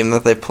game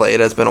that they've played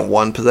has been a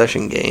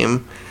one-possession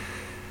game.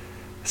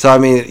 So, I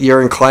mean,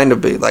 you're inclined to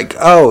be like,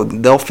 oh,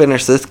 they'll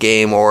finish this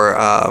game, or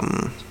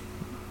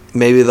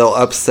maybe they'll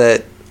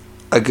upset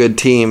a good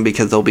team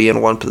because they'll be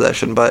in one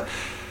possession. But,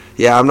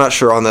 yeah, I'm not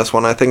sure on this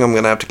one. I think I'm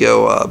going to have to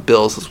go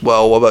Bills as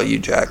well. What about you,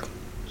 Jack?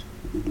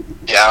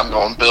 Yeah, I'm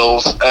going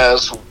Bills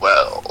as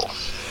well.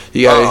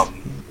 You got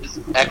is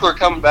Eckler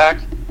coming back?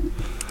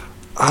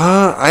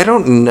 I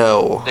don't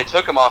know. They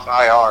took him off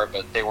IR,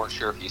 but they weren't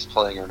sure if he's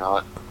playing or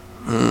not.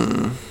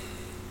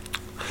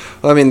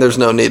 Well, I mean, there's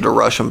no need to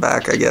rush him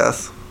back, I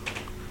guess.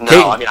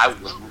 No, I mean, I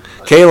wouldn't.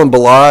 Kalen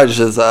Ballage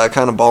is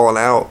kind of balling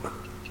out.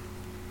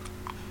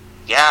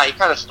 Yeah, he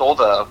kind of stole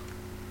the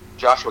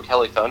Joshua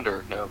Kelly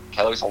thunder. No,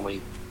 Kelly's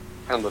only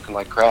kind of looking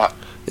like crap.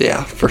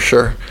 Yeah, for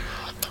sure.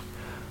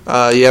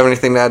 You have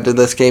anything to add to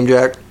this game,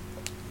 Jack?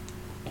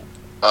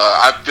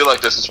 I feel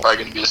like this is probably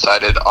going to be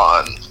decided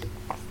on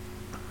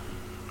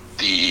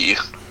the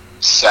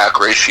sack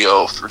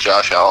ratio for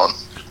Josh Allen.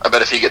 I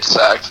bet if he gets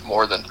sacked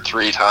more than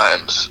 3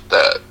 times,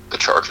 that the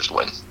Chargers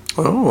win.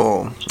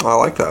 Oh, I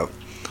like that.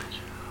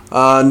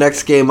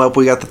 Next game up,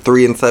 we got the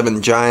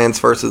 3-7 Giants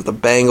versus the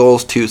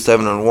Bengals,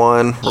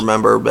 2-7-1.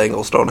 Remember,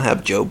 Bengals don't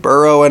have Joe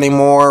Burrow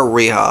anymore.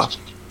 Reha.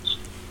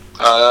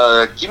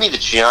 Give me the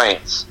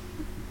Giants.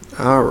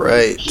 All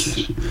right.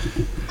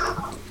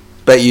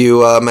 Bet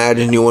you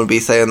imagine you wouldn't be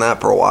saying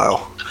that for a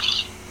while.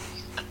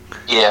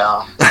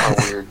 Yeah,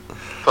 weird.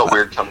 Felt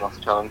weird coming off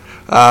the tongue.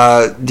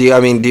 Do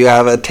you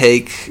have a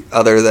take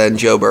other than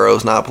Joe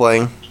Burrow's not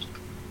playing?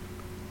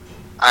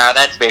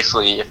 That's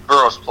basically, if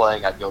Burrow's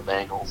playing, I'd go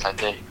Bengals, I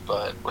think.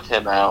 But with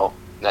him out,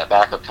 that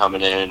backup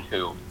coming in,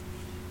 who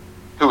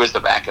is the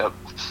backup?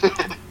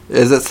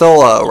 Is it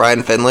still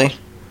Ryan Finley?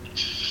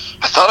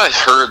 I thought I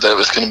heard that it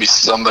was going to be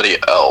somebody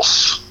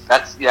else.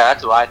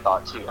 That's what I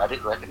thought too. I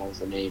didn't recognize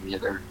the name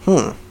either.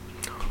 We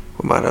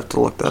might have to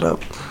look that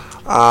up.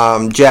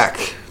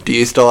 Jack, do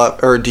you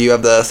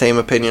have the same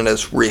opinion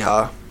as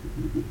Reha?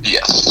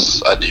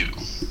 Yes, I do.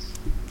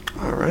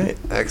 All right,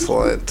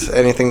 excellent.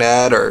 Anything to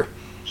add, or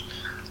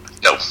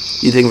no?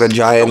 You think the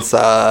Giants'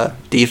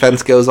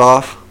 defense goes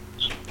off?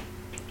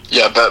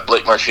 Yeah, I bet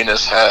Blake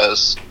Martinez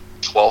has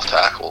 12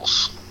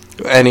 tackles.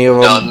 Any of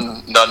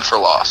them? None for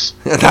loss.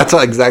 That's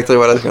exactly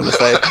what I was going to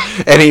say.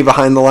 Any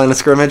behind the line of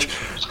scrimmage?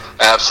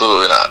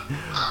 Absolutely not.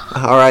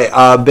 All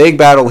right, big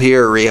battle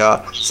here,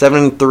 Reha.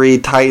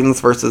 7-3 Titans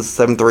versus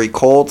 7-3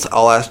 Colts.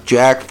 I'll ask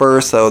Jack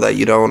first so that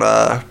you don't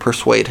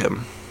persuade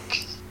him.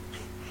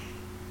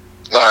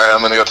 All right, I'm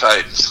going to go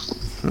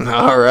Titans.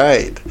 All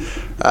right.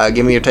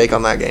 Give me your take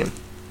on that game.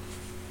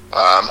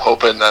 I'm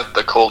hoping that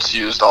the Colts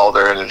used all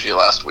their energy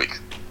last week.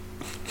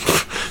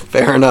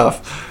 Fair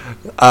enough.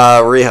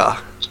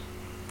 Reha.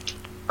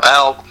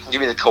 Well,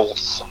 give me the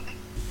Colts.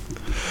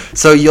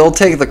 So you'll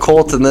take the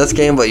Colts in this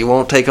game, but you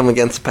won't take them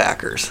against the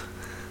Packers.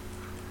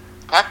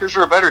 Packers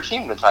are a better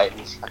team than the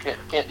Titans. I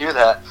can't do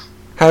that.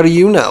 How do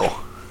you know?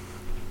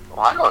 Well,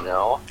 I don't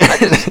know. I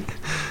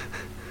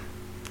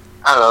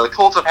don't know. The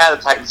Colts have had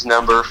the Titans'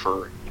 number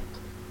for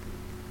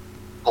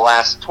the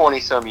last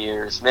 20-some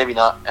years. Maybe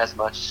not as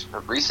much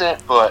of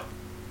recent, but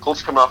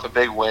Colts coming off a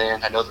big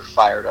win. I know they're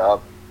fired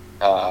up.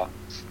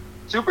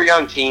 Super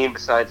young team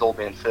besides Old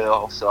Man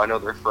Phil, so I know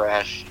they're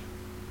fresh.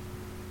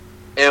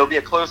 It'll be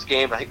a close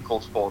game, but I think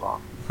Colts pull it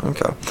off.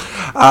 Okay.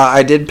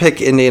 I did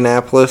pick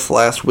Indianapolis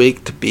last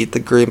week to beat the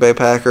Green Bay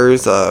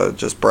Packers.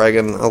 Just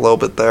bragging a little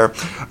bit there.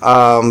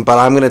 But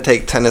I'm going to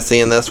take Tennessee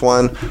in this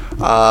one.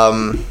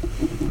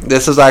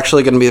 This is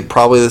actually going to be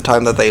probably the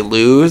time that they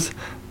lose,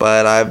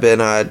 but I've been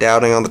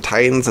doubting on the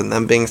Titans and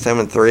them being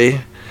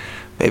 7-3.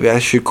 Maybe I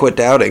should quit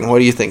doubting. What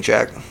do you think,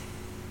 Jack?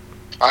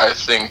 I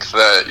think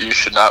that you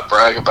should not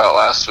brag about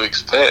last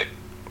week's pick.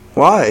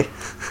 Why?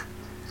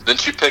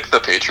 Didn't you pick the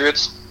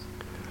Patriots?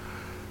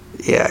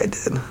 Yeah, I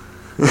did.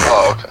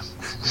 Oh, okay.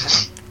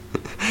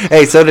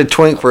 Hey, so did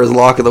Twink for his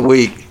lock of the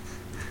week.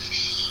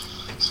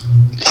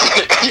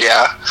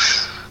 Yeah.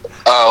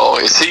 Oh,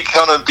 is he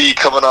gonna be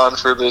coming on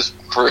for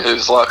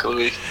his lock of the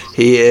week?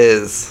 He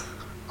is.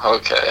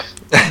 Okay.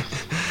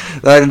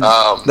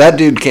 That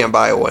dude can't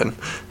buy a win.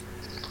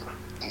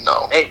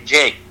 No. Hey,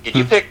 Jake, did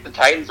you pick the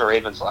Titans or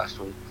Ravens last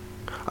week?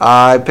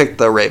 I picked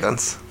the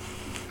Ravens.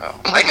 Oh,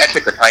 I think I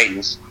picked the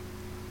Titans.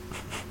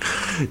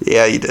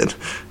 Yeah, you did.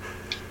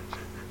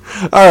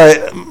 All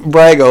right,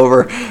 brag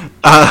over.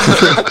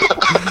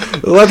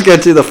 Let's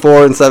get to the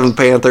 4-7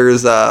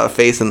 Panthers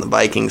facing the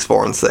Vikings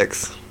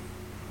 4-6.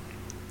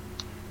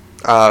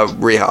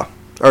 Reha,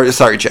 or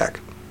sorry, Jack.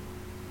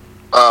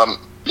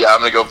 Yeah, I'm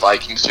gonna go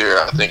Vikings here.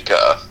 I think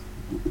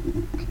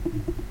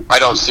I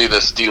don't see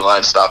this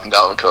D-line stopping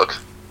Dalvin Cook.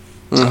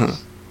 So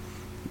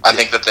I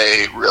think that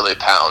they really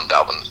pound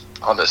Dalvin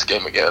on this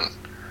game again,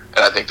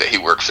 and I think that he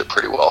works it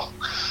pretty well.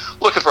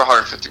 Looking for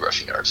 150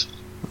 rushing yards.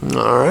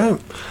 All right.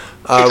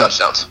 2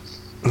 touchdowns.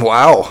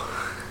 Wow.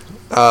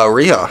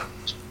 Reha.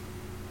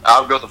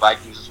 I'll go with the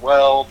Vikings as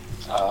well.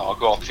 I'll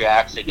go off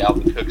Jack, say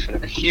Dalvin Cook's going to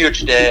have a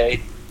huge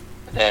day,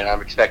 and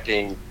I'm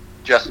expecting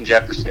Justin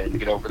Jefferson to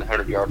get over the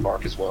 100-yard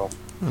mark as well.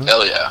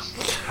 Hell yeah.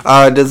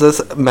 Does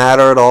this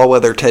matter at all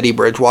whether Teddy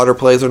Bridgewater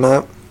plays or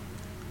not?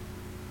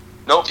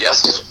 Nope.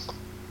 Yes.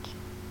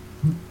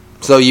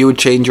 So you would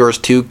change yours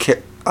to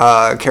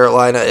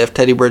Carolina if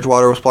Teddy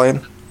Bridgewater was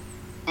playing?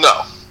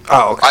 No.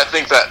 Oh, okay. I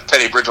think that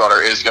Teddy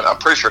Bridgewater is I'm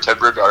pretty sure Teddy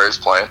Bridgewater is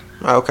playing.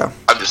 Okay.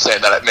 I'm just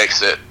saying that it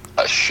makes it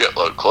a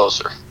shitload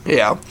closer.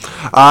 Yeah.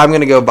 I'm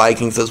going to go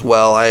Vikings as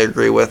well. I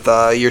agree with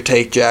your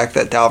take, Jack,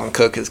 that Dalvin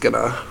Cook is going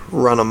to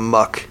run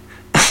amok.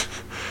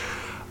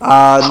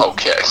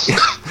 Okay.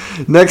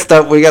 Next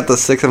up, we got the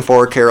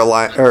 6-4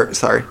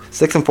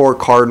 6-4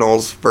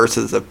 Cardinals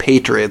versus the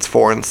Patriots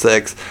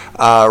 4-6.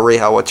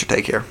 Reha, what's your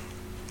take here?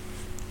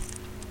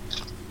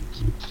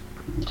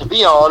 To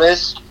be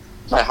honest,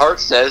 my heart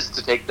says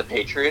to take the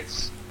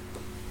Patriots.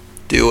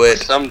 Do it.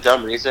 For some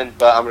dumb reason,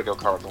 but I'm going to go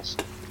Cardinals.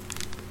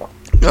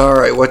 All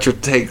right, what's your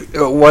take?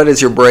 What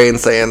is your brain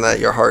saying that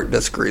your heart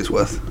disagrees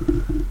with?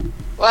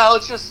 Well,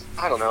 it's just,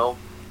 I don't know.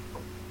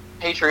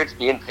 Patriots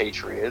being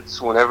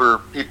Patriots. Whenever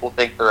people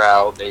think they're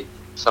out, they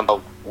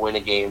somehow win a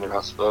game they're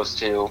not supposed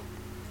to.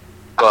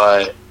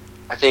 But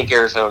I think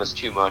Arizona's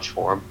too much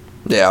for them.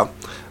 Yeah.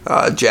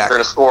 Jack. They're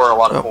going to score a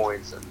lot of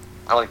points, and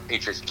I don't think the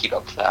Patriots can keep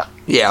up with that.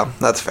 Yeah,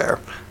 that's fair.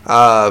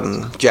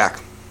 Jack.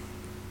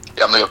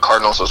 Yeah, I'm going to go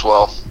Cardinals as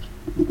well.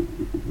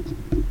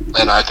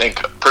 And I think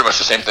pretty much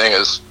the same thing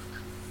as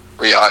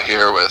Reha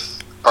here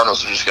with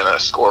Cardinals are just going to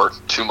score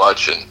too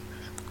much. And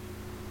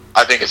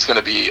I think it's going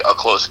to be a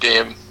close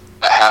game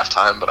at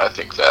halftime, but I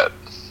think that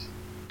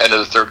end of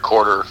the third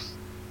quarter,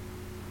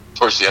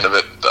 towards the end of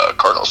it, the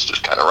Cardinals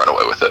just kind of run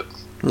away with it.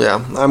 Yeah,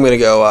 I'm going to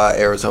go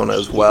Arizona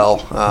as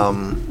well.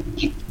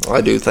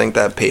 I do think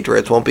that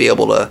Patriots won't be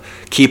able to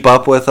keep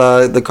up with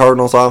the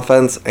Cardinals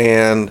offense,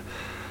 and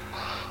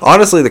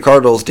Honestly, the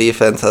Cardinals'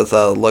 defense has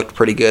looked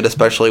pretty good,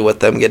 especially with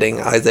them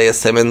getting Isaiah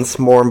Simmons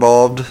more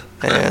involved,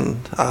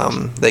 and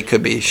they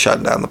could be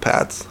shutting down the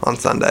Pats on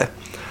Sunday.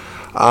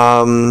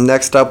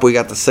 Next up, we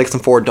got the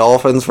 6-4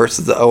 Dolphins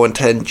versus the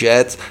 0-10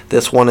 Jets.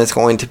 This one is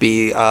going to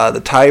be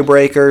the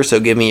tiebreaker, so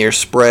give me your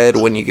spread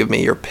when you give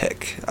me your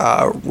pick.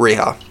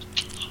 Reha.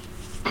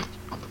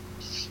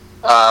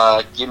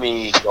 Give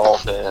me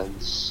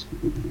Dolphins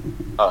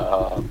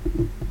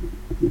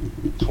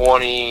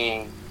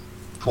 24-13.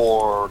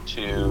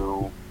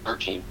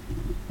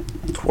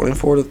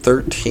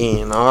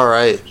 24-13. All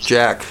right,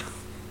 Jack.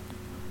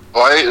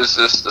 Why is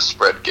this the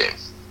spread game?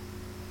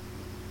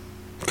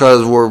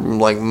 Because we're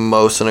like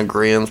most in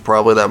agreement,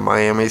 probably that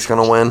Miami's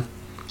gonna win.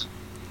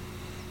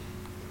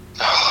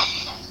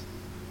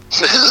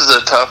 This is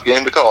a tough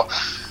game to call.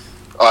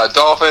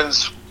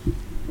 Dolphins,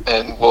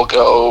 and we'll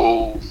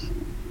go.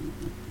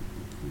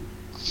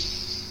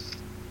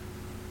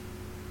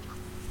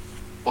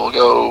 We'll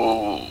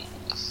go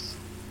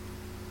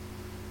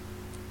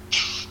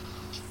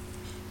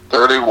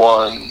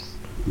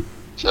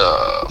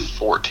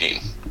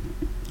 31-14.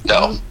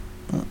 No,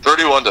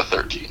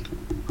 31-13.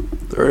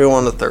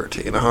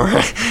 31-13. All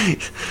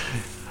right.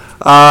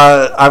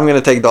 I'm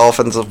gonna take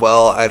Dolphins as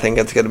well. I think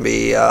it's gonna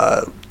be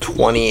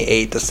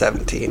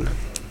 28-17.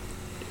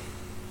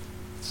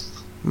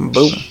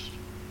 Boom.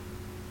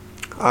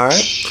 All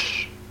right.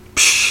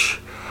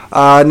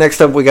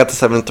 Next up, we got the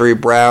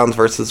 7-3 Browns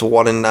versus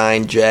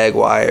 1-9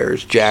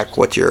 Jaguars. Jack,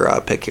 what's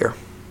your pick here?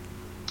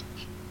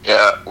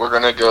 Yeah, we're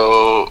gonna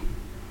go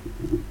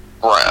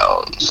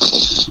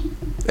Browns.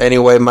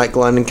 Anyway, Mike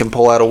Glennon can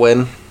pull out a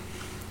win.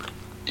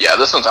 Yeah,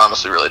 this one's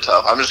honestly really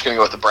tough. I'm just gonna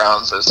go with the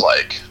Browns as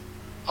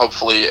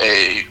hopefully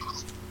a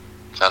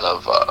kind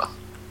of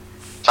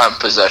time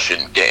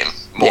possession game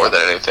more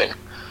than anything.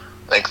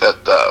 I think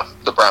that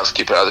the Browns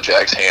keep it out of the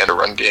Jags' hand, a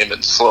run game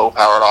and slow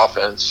powered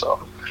offense. So.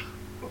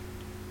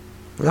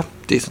 Yeah,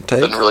 decent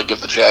take. Doesn't really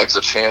give the Jags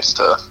a chance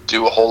to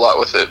do a whole lot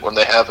with it when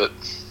they have it.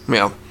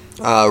 Yeah.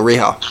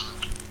 Reha.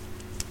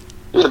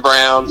 The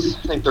Browns.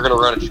 I think they're going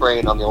to run a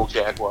train on the old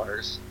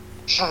Jaguars.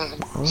 I'm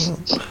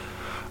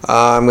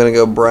going to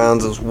go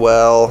Browns as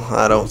well.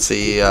 I don't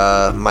see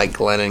Mike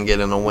Glennon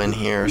getting a win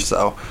here.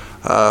 So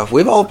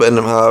we've all been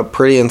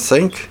pretty in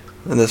sync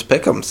in this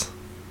pick'ems.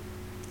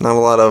 Not a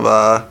lot of...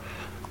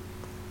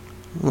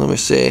 let me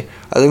see.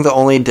 I think the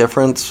only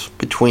difference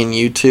between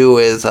you two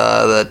is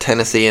the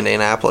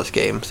Tennessee-Indianapolis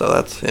game, so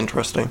that's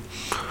interesting.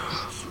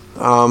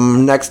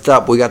 Next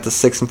up, we got the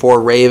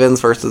 6-4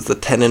 Ravens versus the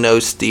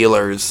 10-0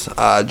 Steelers.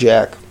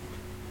 Jack.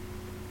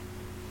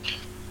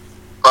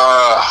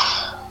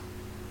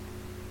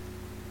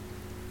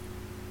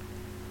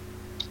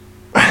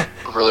 I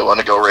really want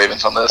to go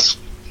Ravens on this.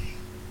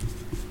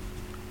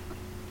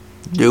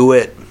 Do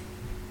it.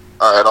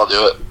 All right, I'll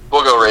do it.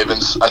 We'll go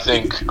Ravens. I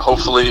think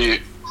hopefully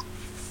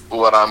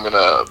what I'm going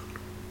to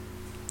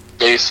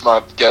base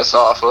my guess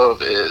off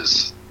of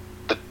is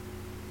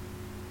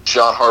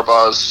John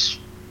Harbaugh's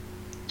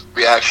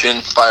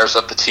reaction fires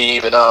up the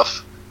team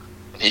enough,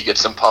 and he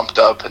gets them pumped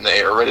up, and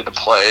they are ready to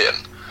play, and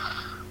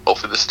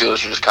hopefully the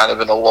Steelers are just kind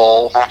of in a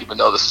lull, even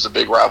though this is a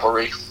big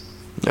rivalry.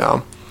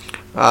 Yeah.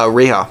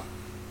 Reha.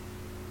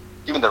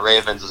 Even the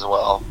Ravens as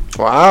well.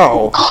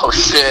 Wow. Oh,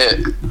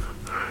 shit.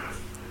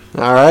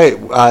 All right.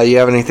 You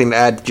have anything to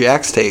add to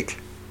Jack's take?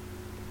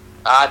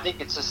 I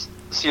think it's just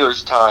the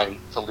Steelers' time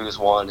to lose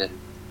one, and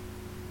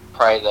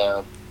probably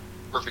the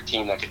perfect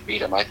team that could beat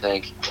them, I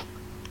think.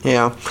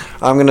 Yeah,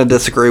 I'm going to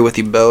disagree with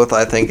you both.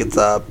 I think it's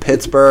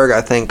Pittsburgh. I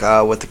think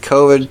with the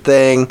COVID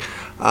thing,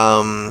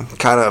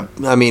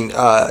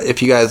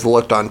 if you guys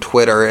looked on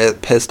Twitter,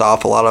 it pissed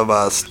off a lot of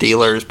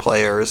Steelers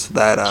players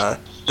that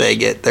they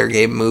get their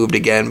game moved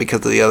again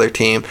because of the other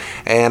team.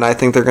 And I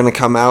think they're going to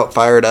come out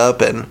fired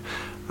up and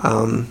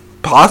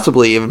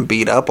possibly even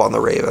beat up on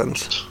the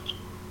Ravens.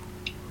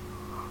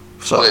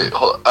 So. Wait,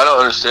 hold on. I don't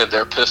understand.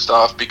 They're pissed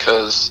off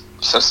because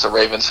since the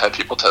Ravens had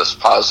people test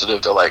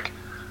positive, they're like,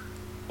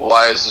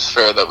 why is this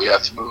fair that we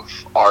have to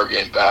move our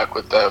game back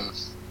with them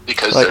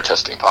because they're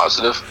testing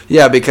positive?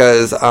 Yeah,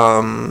 because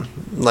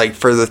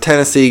for the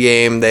Tennessee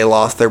game, they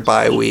lost their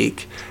bye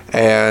week,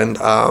 and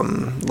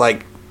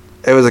it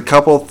was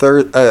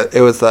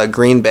it was the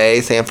Green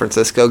Bay San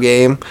Francisco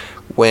game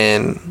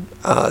when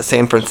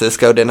San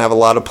Francisco didn't have a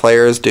lot of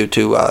players due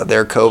to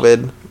their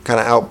COVID kind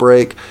of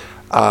outbreak.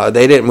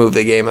 They didn't move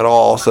the game at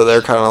all, so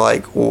they're kind of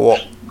like, well,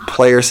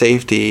 player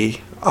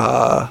safety,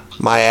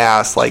 my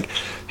ass. Like,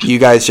 you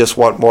guys just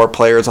want more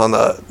players on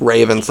the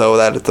Ravens so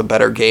that it's a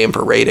better game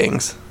for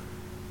ratings.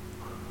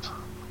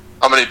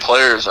 How many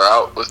players are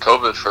out with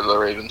COVID for the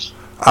Ravens?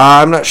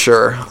 I'm not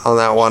sure on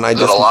that one.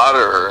 Is it a lot,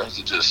 or is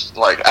it just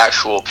like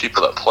actual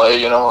people that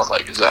play? You know,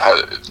 like is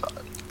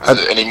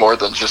it any more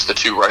than just the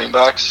two running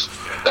backs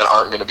that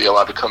aren't going to be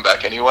allowed to come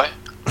back anyway?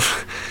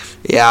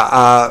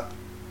 Yeah,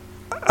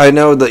 I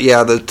know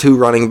that, the two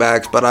running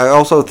backs, but I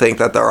also think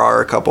that there are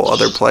a couple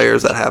other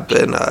players that have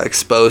been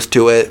exposed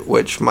to it,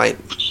 which might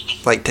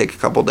take a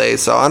couple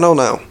days, so I don't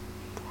know.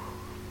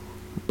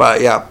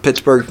 But yeah,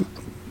 Pittsburgh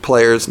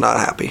players not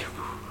happy.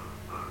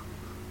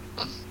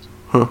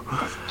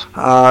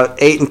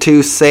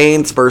 8-2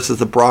 Saints versus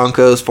the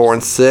Broncos,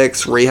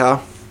 4-6. Reha.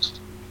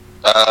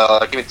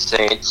 Give me the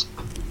Saints.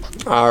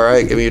 All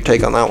right, give me your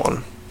take on that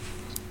one.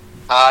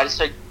 I just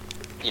think,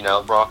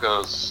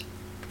 Broncos,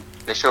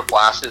 they show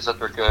flashes that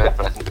they're good,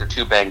 but I think they're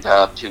too banged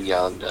up, too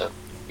young to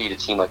beat a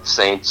team like the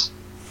Saints.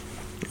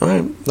 All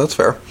right, that's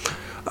fair.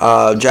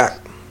 Jack.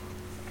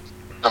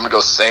 I'm gonna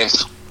go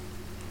Saints.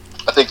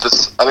 I think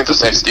the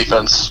Saints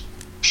defense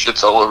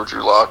shits all over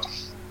Drew Lock.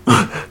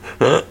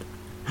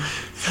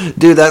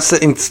 Dude, that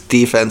Saints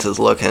defense is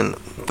looking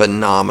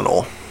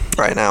phenomenal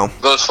right now.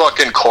 Those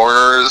fucking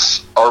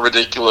corners are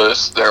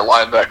ridiculous. Their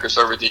linebackers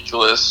are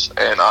ridiculous,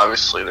 and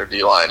obviously their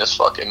D-line is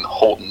fucking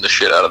holding the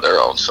shit out of their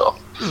own. So,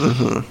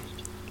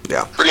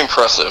 yeah, pretty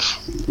impressive.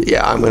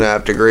 Yeah, I'm gonna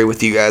have to agree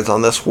with you guys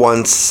on this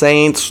one.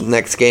 Saints.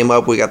 Next game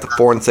up, we got the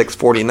 4-6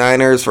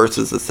 49ers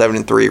versus the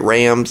 7-3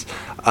 Rams.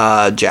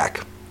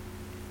 Jack.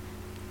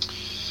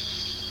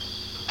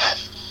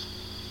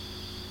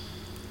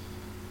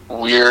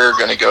 We're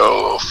going to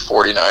go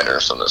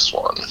 49ers on this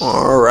one.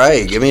 All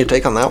right. Give me a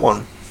take on that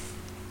one.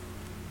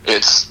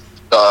 It's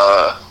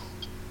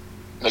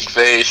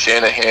McVay,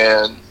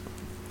 Shanahan.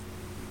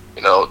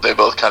 They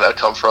both kind of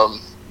come from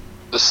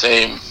the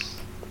same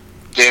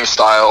game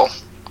style.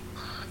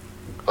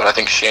 But I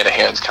think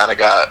Shanahan's kind of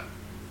got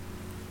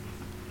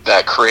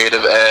that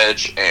creative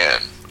edge,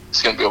 and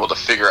he's going to be able to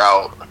figure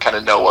out, kind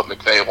of know what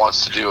McVay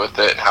wants to do with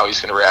it and how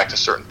he's going to react to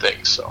certain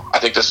things. So I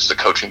think this is a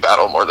coaching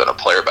battle more than a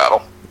player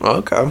battle.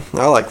 Okay,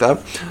 I like that.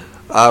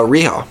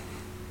 Reha.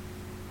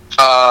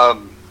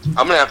 I'm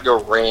going to have to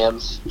go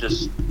Rams,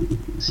 just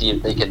see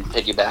if they can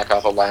piggyback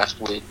off of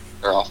last week.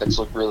 Their offense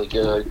looked really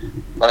good.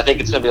 But I think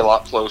it's going to be a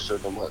lot closer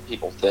than what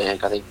people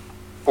think. I think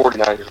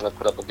 49ers are going to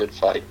put up a good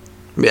fight.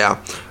 Yeah,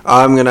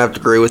 I'm going to have to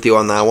agree with you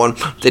on that one.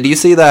 Did you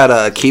see that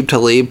Aqib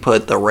Talib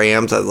put the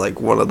Rams as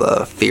like one of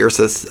the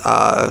fiercest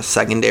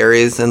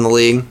secondaries in the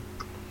league?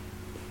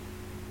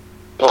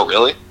 Oh,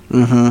 really?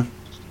 Mm-hmm.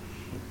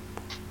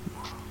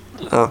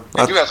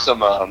 They do have some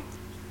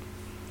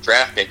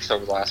draft picks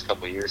over the last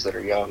couple of years that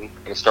are young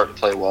and starting to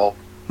play well.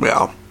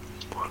 Yeah.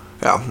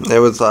 It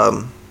was,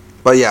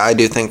 but yeah, I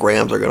do think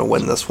Rams are going to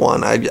win this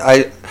one. I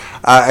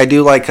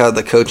do like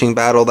the coaching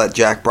battle that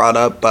Jack brought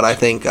up, but I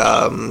think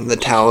the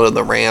talent of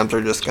the Rams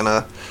are just going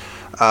to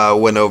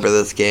win over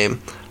this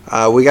game.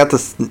 We got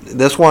this.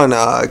 This one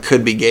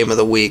could be game of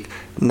the week.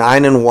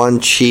 9-1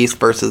 Chiefs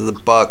versus the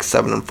Bucks,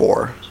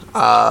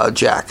 7-4.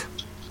 Jack.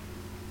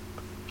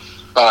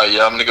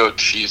 Yeah, I'm gonna go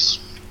Chiefs.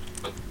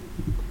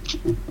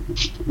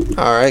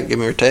 All right, give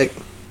me your take.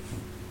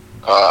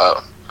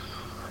 I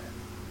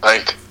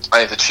think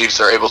the Chiefs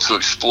are able to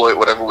exploit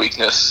whatever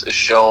weakness is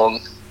shown,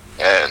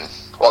 and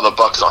while the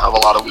Bucks don't have a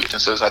lot of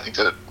weaknesses, I think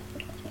that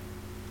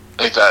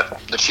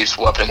the Chiefs'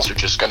 weapons are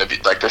just going to be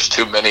like there's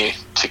too many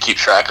to keep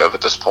track of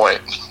at this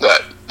point.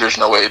 That there's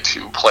no way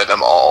to play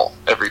them all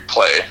every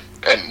play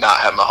and not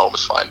have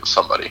Mahomes find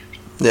somebody.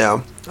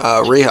 Yeah,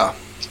 Reha.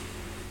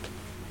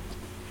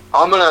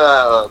 I'm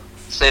gonna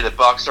say the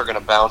Bucks are gonna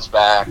bounce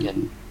back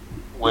and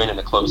win in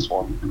a close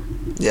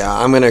one. Yeah,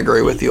 I'm gonna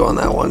agree with you on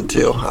that one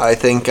too. I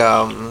think,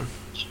 Bucks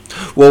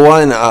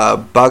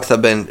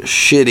have been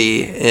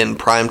shitty in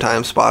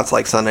primetime spots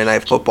like Sunday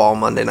Night Football,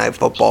 Monday Night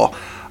Football.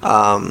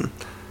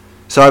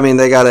 So I mean,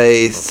 they got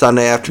a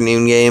Sunday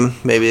afternoon game.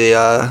 Maybe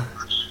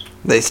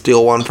they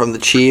steal one from the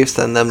Chiefs,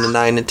 send them to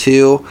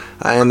 9-2,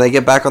 and they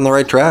get back on the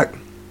right track.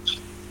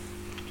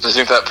 Do you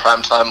think that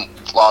primetime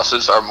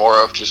losses are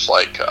more of just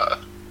like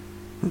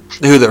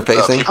who they're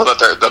facing?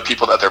 The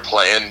people that they're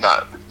playing,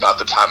 not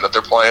the time that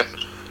they're playing?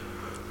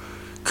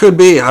 Could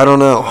be. I don't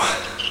know.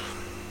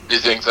 Do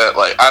you think that,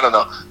 I don't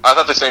know. I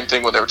thought the same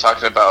thing when they were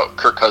talking about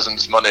Kirk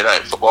Cousins' Monday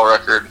Night Football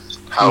record,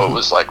 how it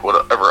was like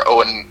whatever 0-8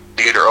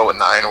 or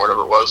 0-9 or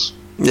whatever it was.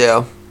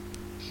 Yeah.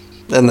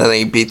 And then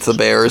he beats the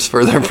Bears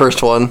for their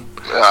first one.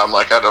 Yeah, I'm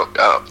like, I don't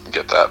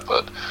get that,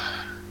 but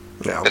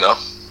yeah.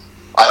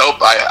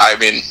 I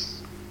mean,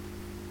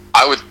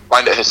 I would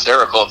find it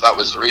hysterical if that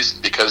was the reason,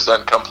 because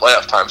then come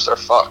playoff times, they're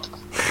fucked.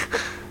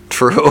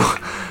 True.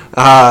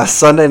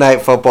 Sunday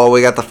Night Football,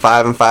 we got the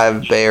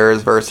 5-5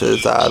 Bears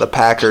versus the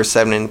Packers,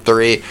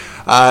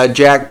 7-3.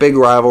 Jack, big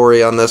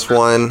rivalry on this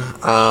one.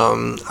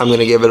 I'm going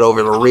to give it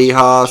over to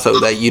Reha so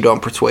that you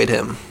don't persuade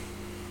him.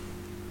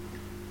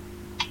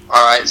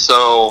 All right,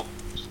 so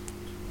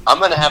I'm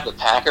going to have the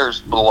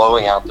Packers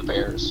blowing out the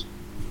Bears.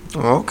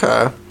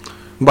 Okay.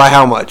 By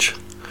how much?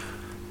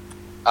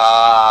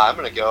 I'm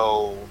going to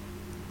go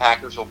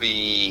Packers will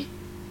be,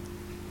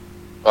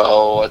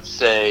 let's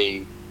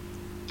say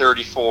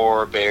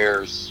 34,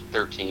 Bears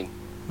 13.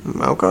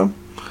 Okay.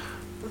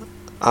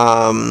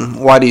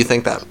 Why do you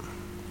think that?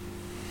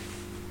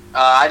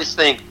 I just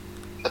think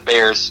the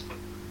Bears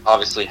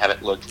obviously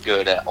haven't looked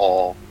good at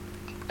all.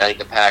 I think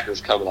the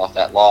Packers coming off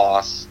that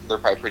loss, they're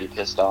probably pretty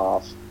pissed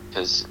off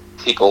because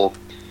I don't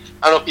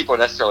know if people are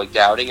necessarily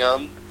doubting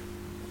them,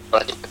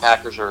 but I think the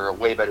Packers are a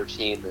way better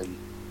team than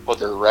what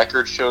their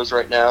record shows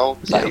right now.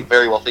 So I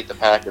very well think the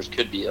Packers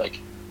could be like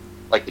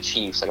the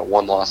Chiefs, like a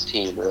one-loss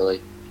team,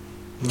 really.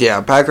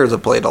 Yeah, Packers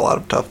have played a lot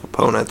of tough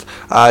opponents.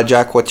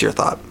 Jack, what's your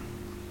thought?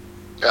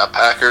 Yeah,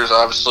 Packers,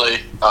 obviously.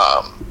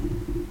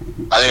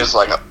 I think it's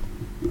like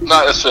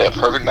not necessarily a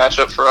perfect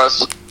matchup for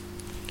us,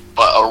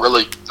 but a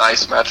really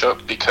nice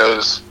matchup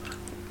because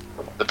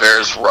the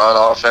Bears'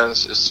 run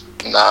offense is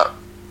not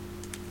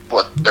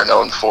what they're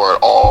known for at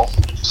all.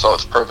 So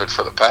it's perfect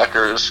for the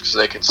Packers because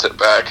they can sit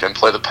back and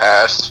play the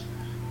pass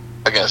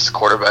against a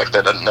quarterback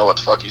that doesn't know what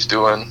the fuck he's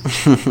doing.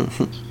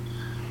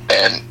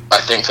 And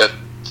I think that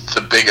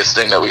the biggest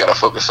thing that we got to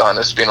focus on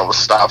is being able to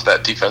stop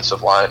that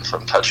defensive line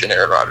from touching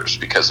Aaron Rodgers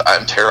because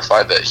I'm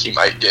terrified that he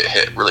might get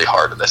hit really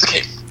hard in this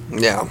game.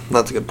 Yeah,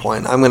 that's a good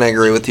point. I'm going to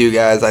agree with you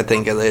guys. I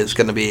think it's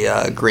going to be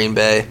Green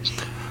Bay.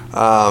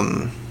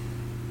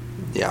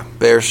 Yeah,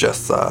 Bears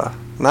just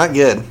not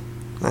good.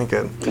 Not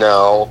good.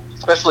 No,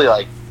 especially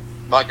like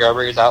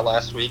Montgomery was out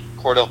last week.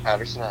 Cordell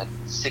Patterson had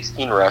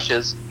 16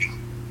 rushes.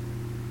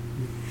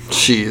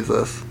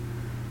 Jesus.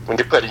 When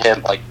you put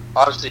him, like,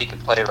 obviously he can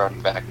play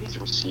running back, he's a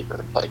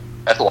receiver. Like,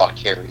 that's a lot of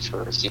carries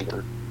for a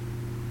receiver.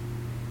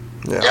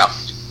 Yeah.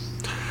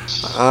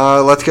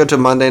 Let's go to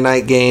Monday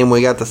night game.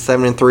 We got the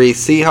 7-3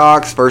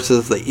 Seahawks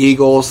versus the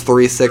Eagles,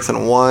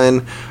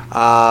 3-6-1.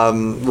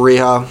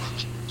 Reha.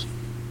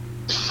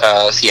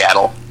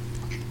 Seattle.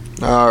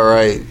 All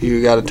right,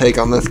 you got a take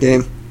on this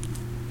game?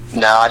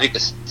 No, I think the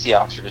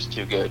Seahawks are just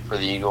too good for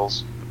the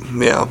Eagles.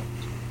 Yeah.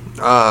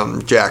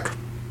 Jack.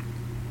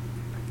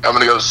 I'm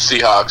going to go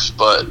Seahawks,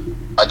 but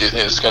I do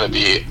think it's going to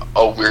be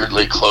a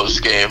weirdly close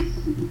game.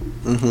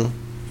 Mm-hmm.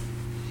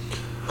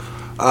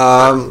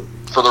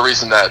 For the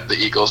reason that the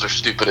Eagles are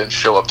stupid and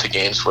show up to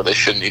games where they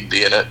shouldn't even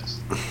be in it.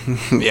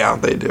 Yeah,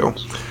 they do.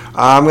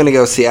 I'm going to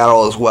go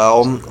Seattle as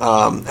well.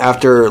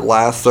 After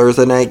last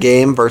Thursday night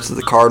game versus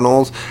the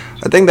Cardinals,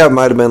 I think that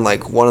might have been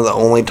like one of the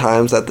only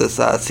times that this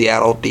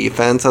Seattle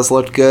defense has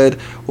looked good.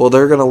 Well,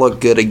 they're going to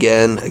look good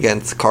again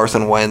against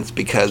Carson Wentz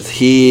because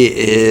he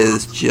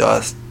is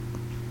just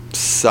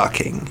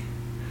sucking.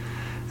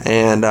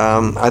 And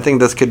I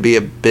think this could be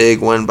a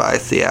big win by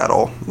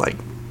Seattle, like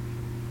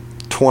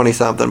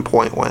 20-something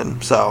point win.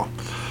 So,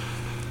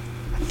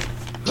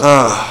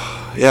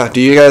 yeah.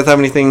 Do you guys have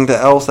anything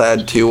else to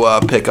add to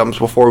pick'ems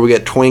before we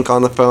get Twink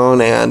on the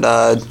phone and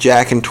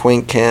Jack and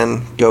Twink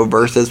can go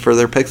versus for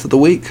their picks of the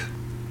week?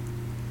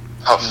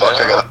 Oh fuck!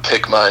 I gotta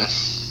pick mine.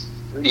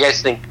 Who do you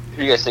guys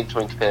think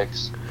Twink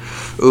picks?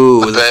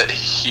 Ooh, I bet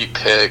he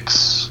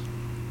picks.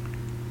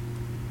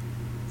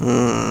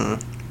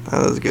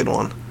 That was a good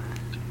one.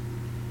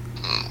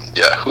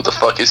 Yeah, who the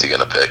fuck is he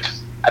gonna pick?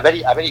 I bet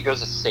he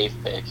goes a safe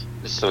pick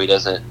just so he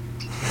doesn't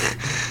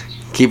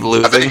keep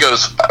losing. I bet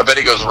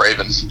he goes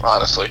Ravens.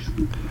 Honestly,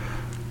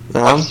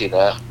 No, I can see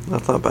that.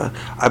 That's not bad.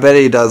 I bet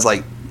he does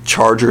like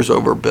Chargers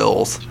over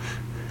Bills.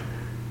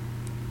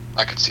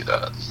 I could see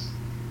that.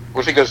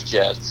 What if he goes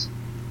Jets?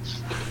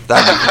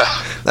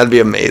 That'd be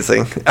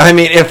amazing. I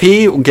mean, if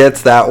he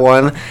gets that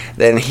one,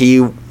 then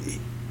he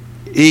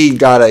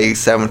got a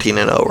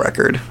 17-0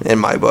 record in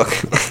my book.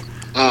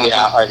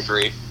 Yeah, I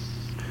agree.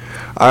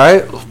 All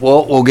right,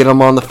 well, we'll get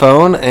him on the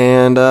phone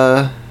and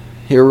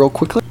here real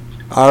quickly.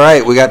 All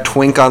right, we got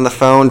Twink on the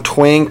phone.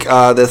 Twink,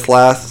 this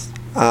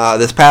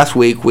past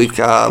week, week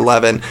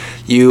 11,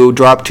 you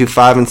dropped to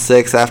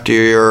 5-6 after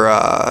your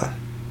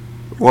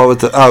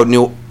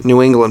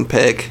New England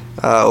pick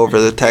over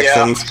the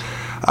Texans. Yeah.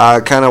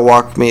 Kind of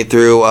walk me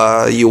through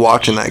you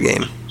watching that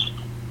game.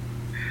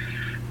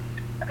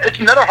 It's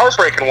another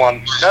heartbreaking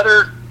one.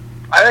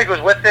 I think it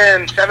was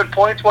within 7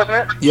 points, wasn't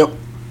it? Yep.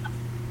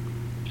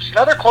 It's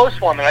another close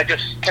one that I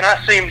just cannot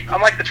seem.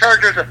 I'm like the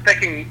Chargers of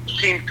picking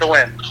teams to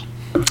win.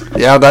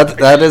 Yeah,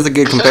 that is a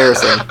good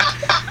comparison.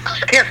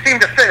 Just can't seem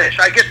to finish.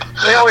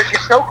 They always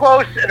get so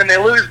close and then they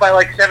lose by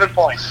like 7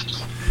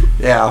 points.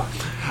 Yeah.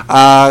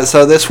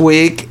 So this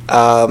week,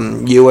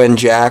 you and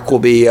Jack will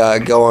be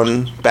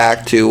going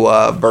back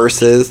to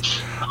versus.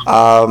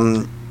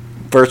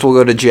 First, we'll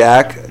go to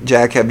Jack.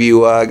 Jack, have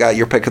you got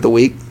your pick of the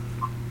week?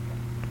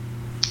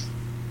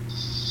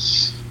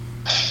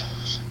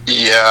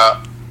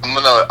 Yeah, I'm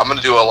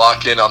gonna do a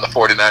lock in on the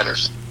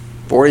 49ers.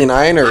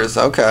 49ers,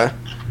 okay.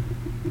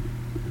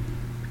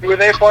 Who are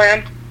they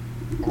playing?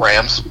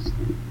 Rams.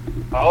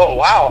 Oh,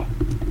 wow.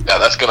 Yeah,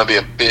 that's gonna be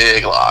a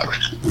big lock.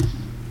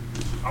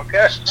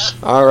 Okay.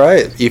 All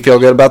right. You feel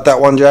good about that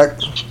one, Jack?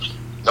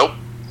 Nope.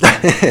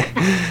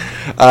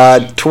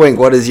 Twink,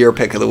 what is your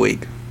pick of the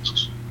week?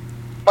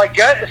 My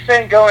gut is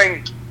saying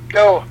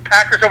go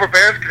Packers over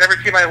Bears because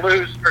every team I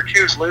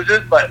choose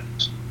loses, but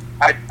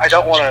I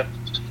don't want to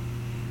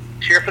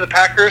cheer for the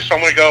Packers, so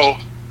I'm going to go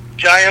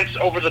Giants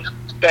over the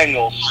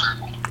Bengals.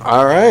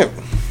 All right.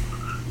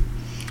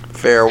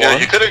 Fair one. Yeah,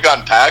 you could have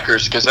gone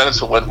Packers because then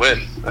it's a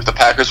win-win. If the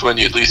Packers win,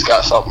 you at least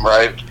got something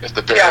right. If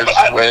the Bears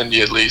win,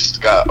 you at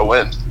least got a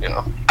win. You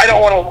know. I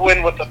don't want to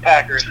win with the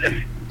Packers.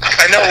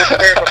 I know the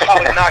Bears are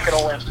probably not going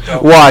to win.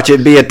 So. Watch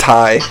it be a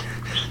tie.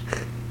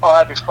 Oh,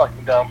 that'd be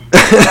fucking dumb.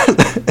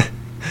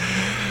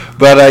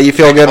 But you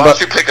feel good about... Why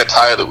don't you pick a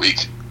tie of the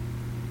week?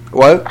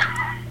 What?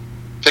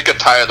 Pick a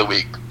tie of the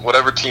week.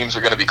 Whatever teams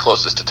are going to be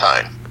closest to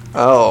tying.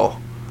 Oh.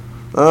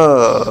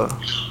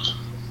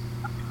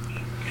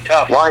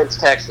 tough. Lions,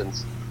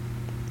 Texans.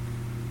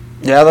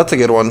 Yeah, that's a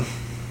good one.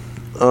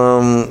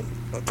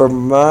 For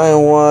my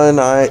one,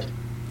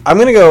 I'm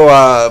gonna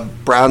go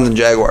Browns and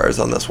Jaguars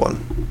on this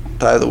one.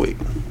 Tie of the week.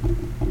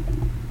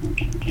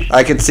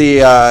 I could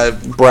see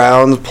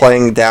Browns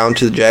playing down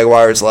to the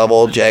Jaguars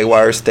level.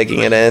 Jaguars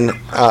sticking it in,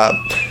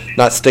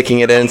 not sticking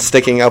it in,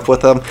 sticking up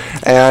with them,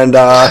 and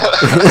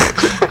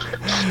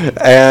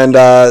and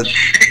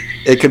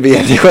it could be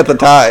ending with a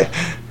tie.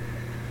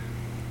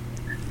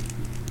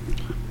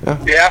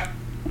 Yeah.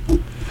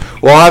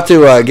 We'll have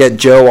to get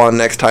Joe on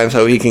next time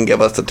so he can give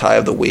us the tie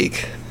of the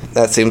week.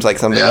 That seems like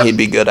something he'd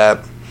be good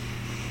at.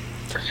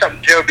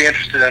 Something Joe would be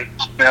interested in.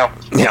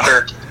 Yeah.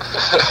 Sure.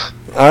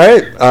 All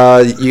right.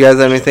 You guys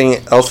have anything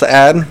else to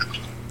add?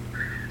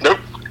 Nope.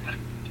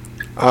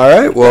 All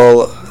right.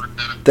 Well,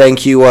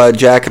 thank you,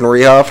 Jack and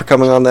Reha, for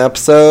coming on the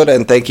episode,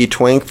 and thank you,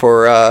 Twink,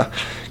 for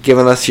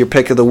giving us your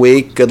pick of the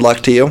week. Good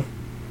luck to you.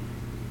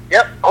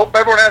 Yep. Hope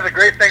everyone has a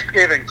great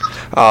Thanksgiving.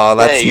 Oh,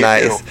 that's Hey, you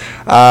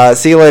nice.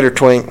 See you later,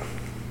 Twink.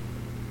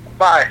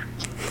 Bye.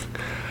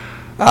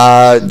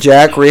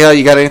 Jack, Reha,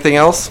 you got anything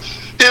else?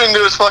 He didn't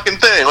do his fucking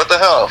thing. What the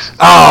hell?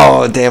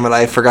 Oh, damn it.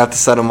 I forgot to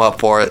set him up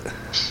for it.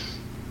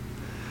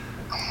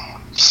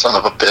 Son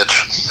of a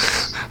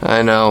bitch.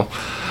 I know.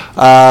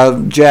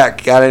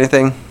 Jack, got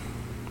anything?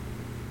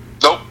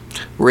 Nope.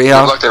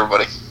 Reha? Good luck to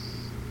everybody.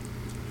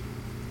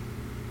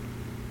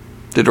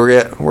 Did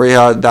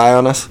Reha die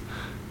on us?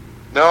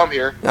 No, I'm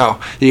here.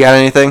 Oh, you got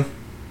anything?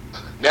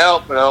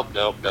 Nope.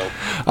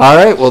 All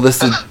right. Well,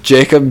 this is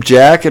Jacob,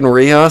 Jack, and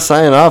Reha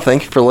signing off.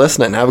 Thank you for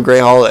listening. Have a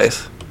great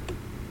holidays.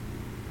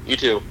 You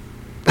too.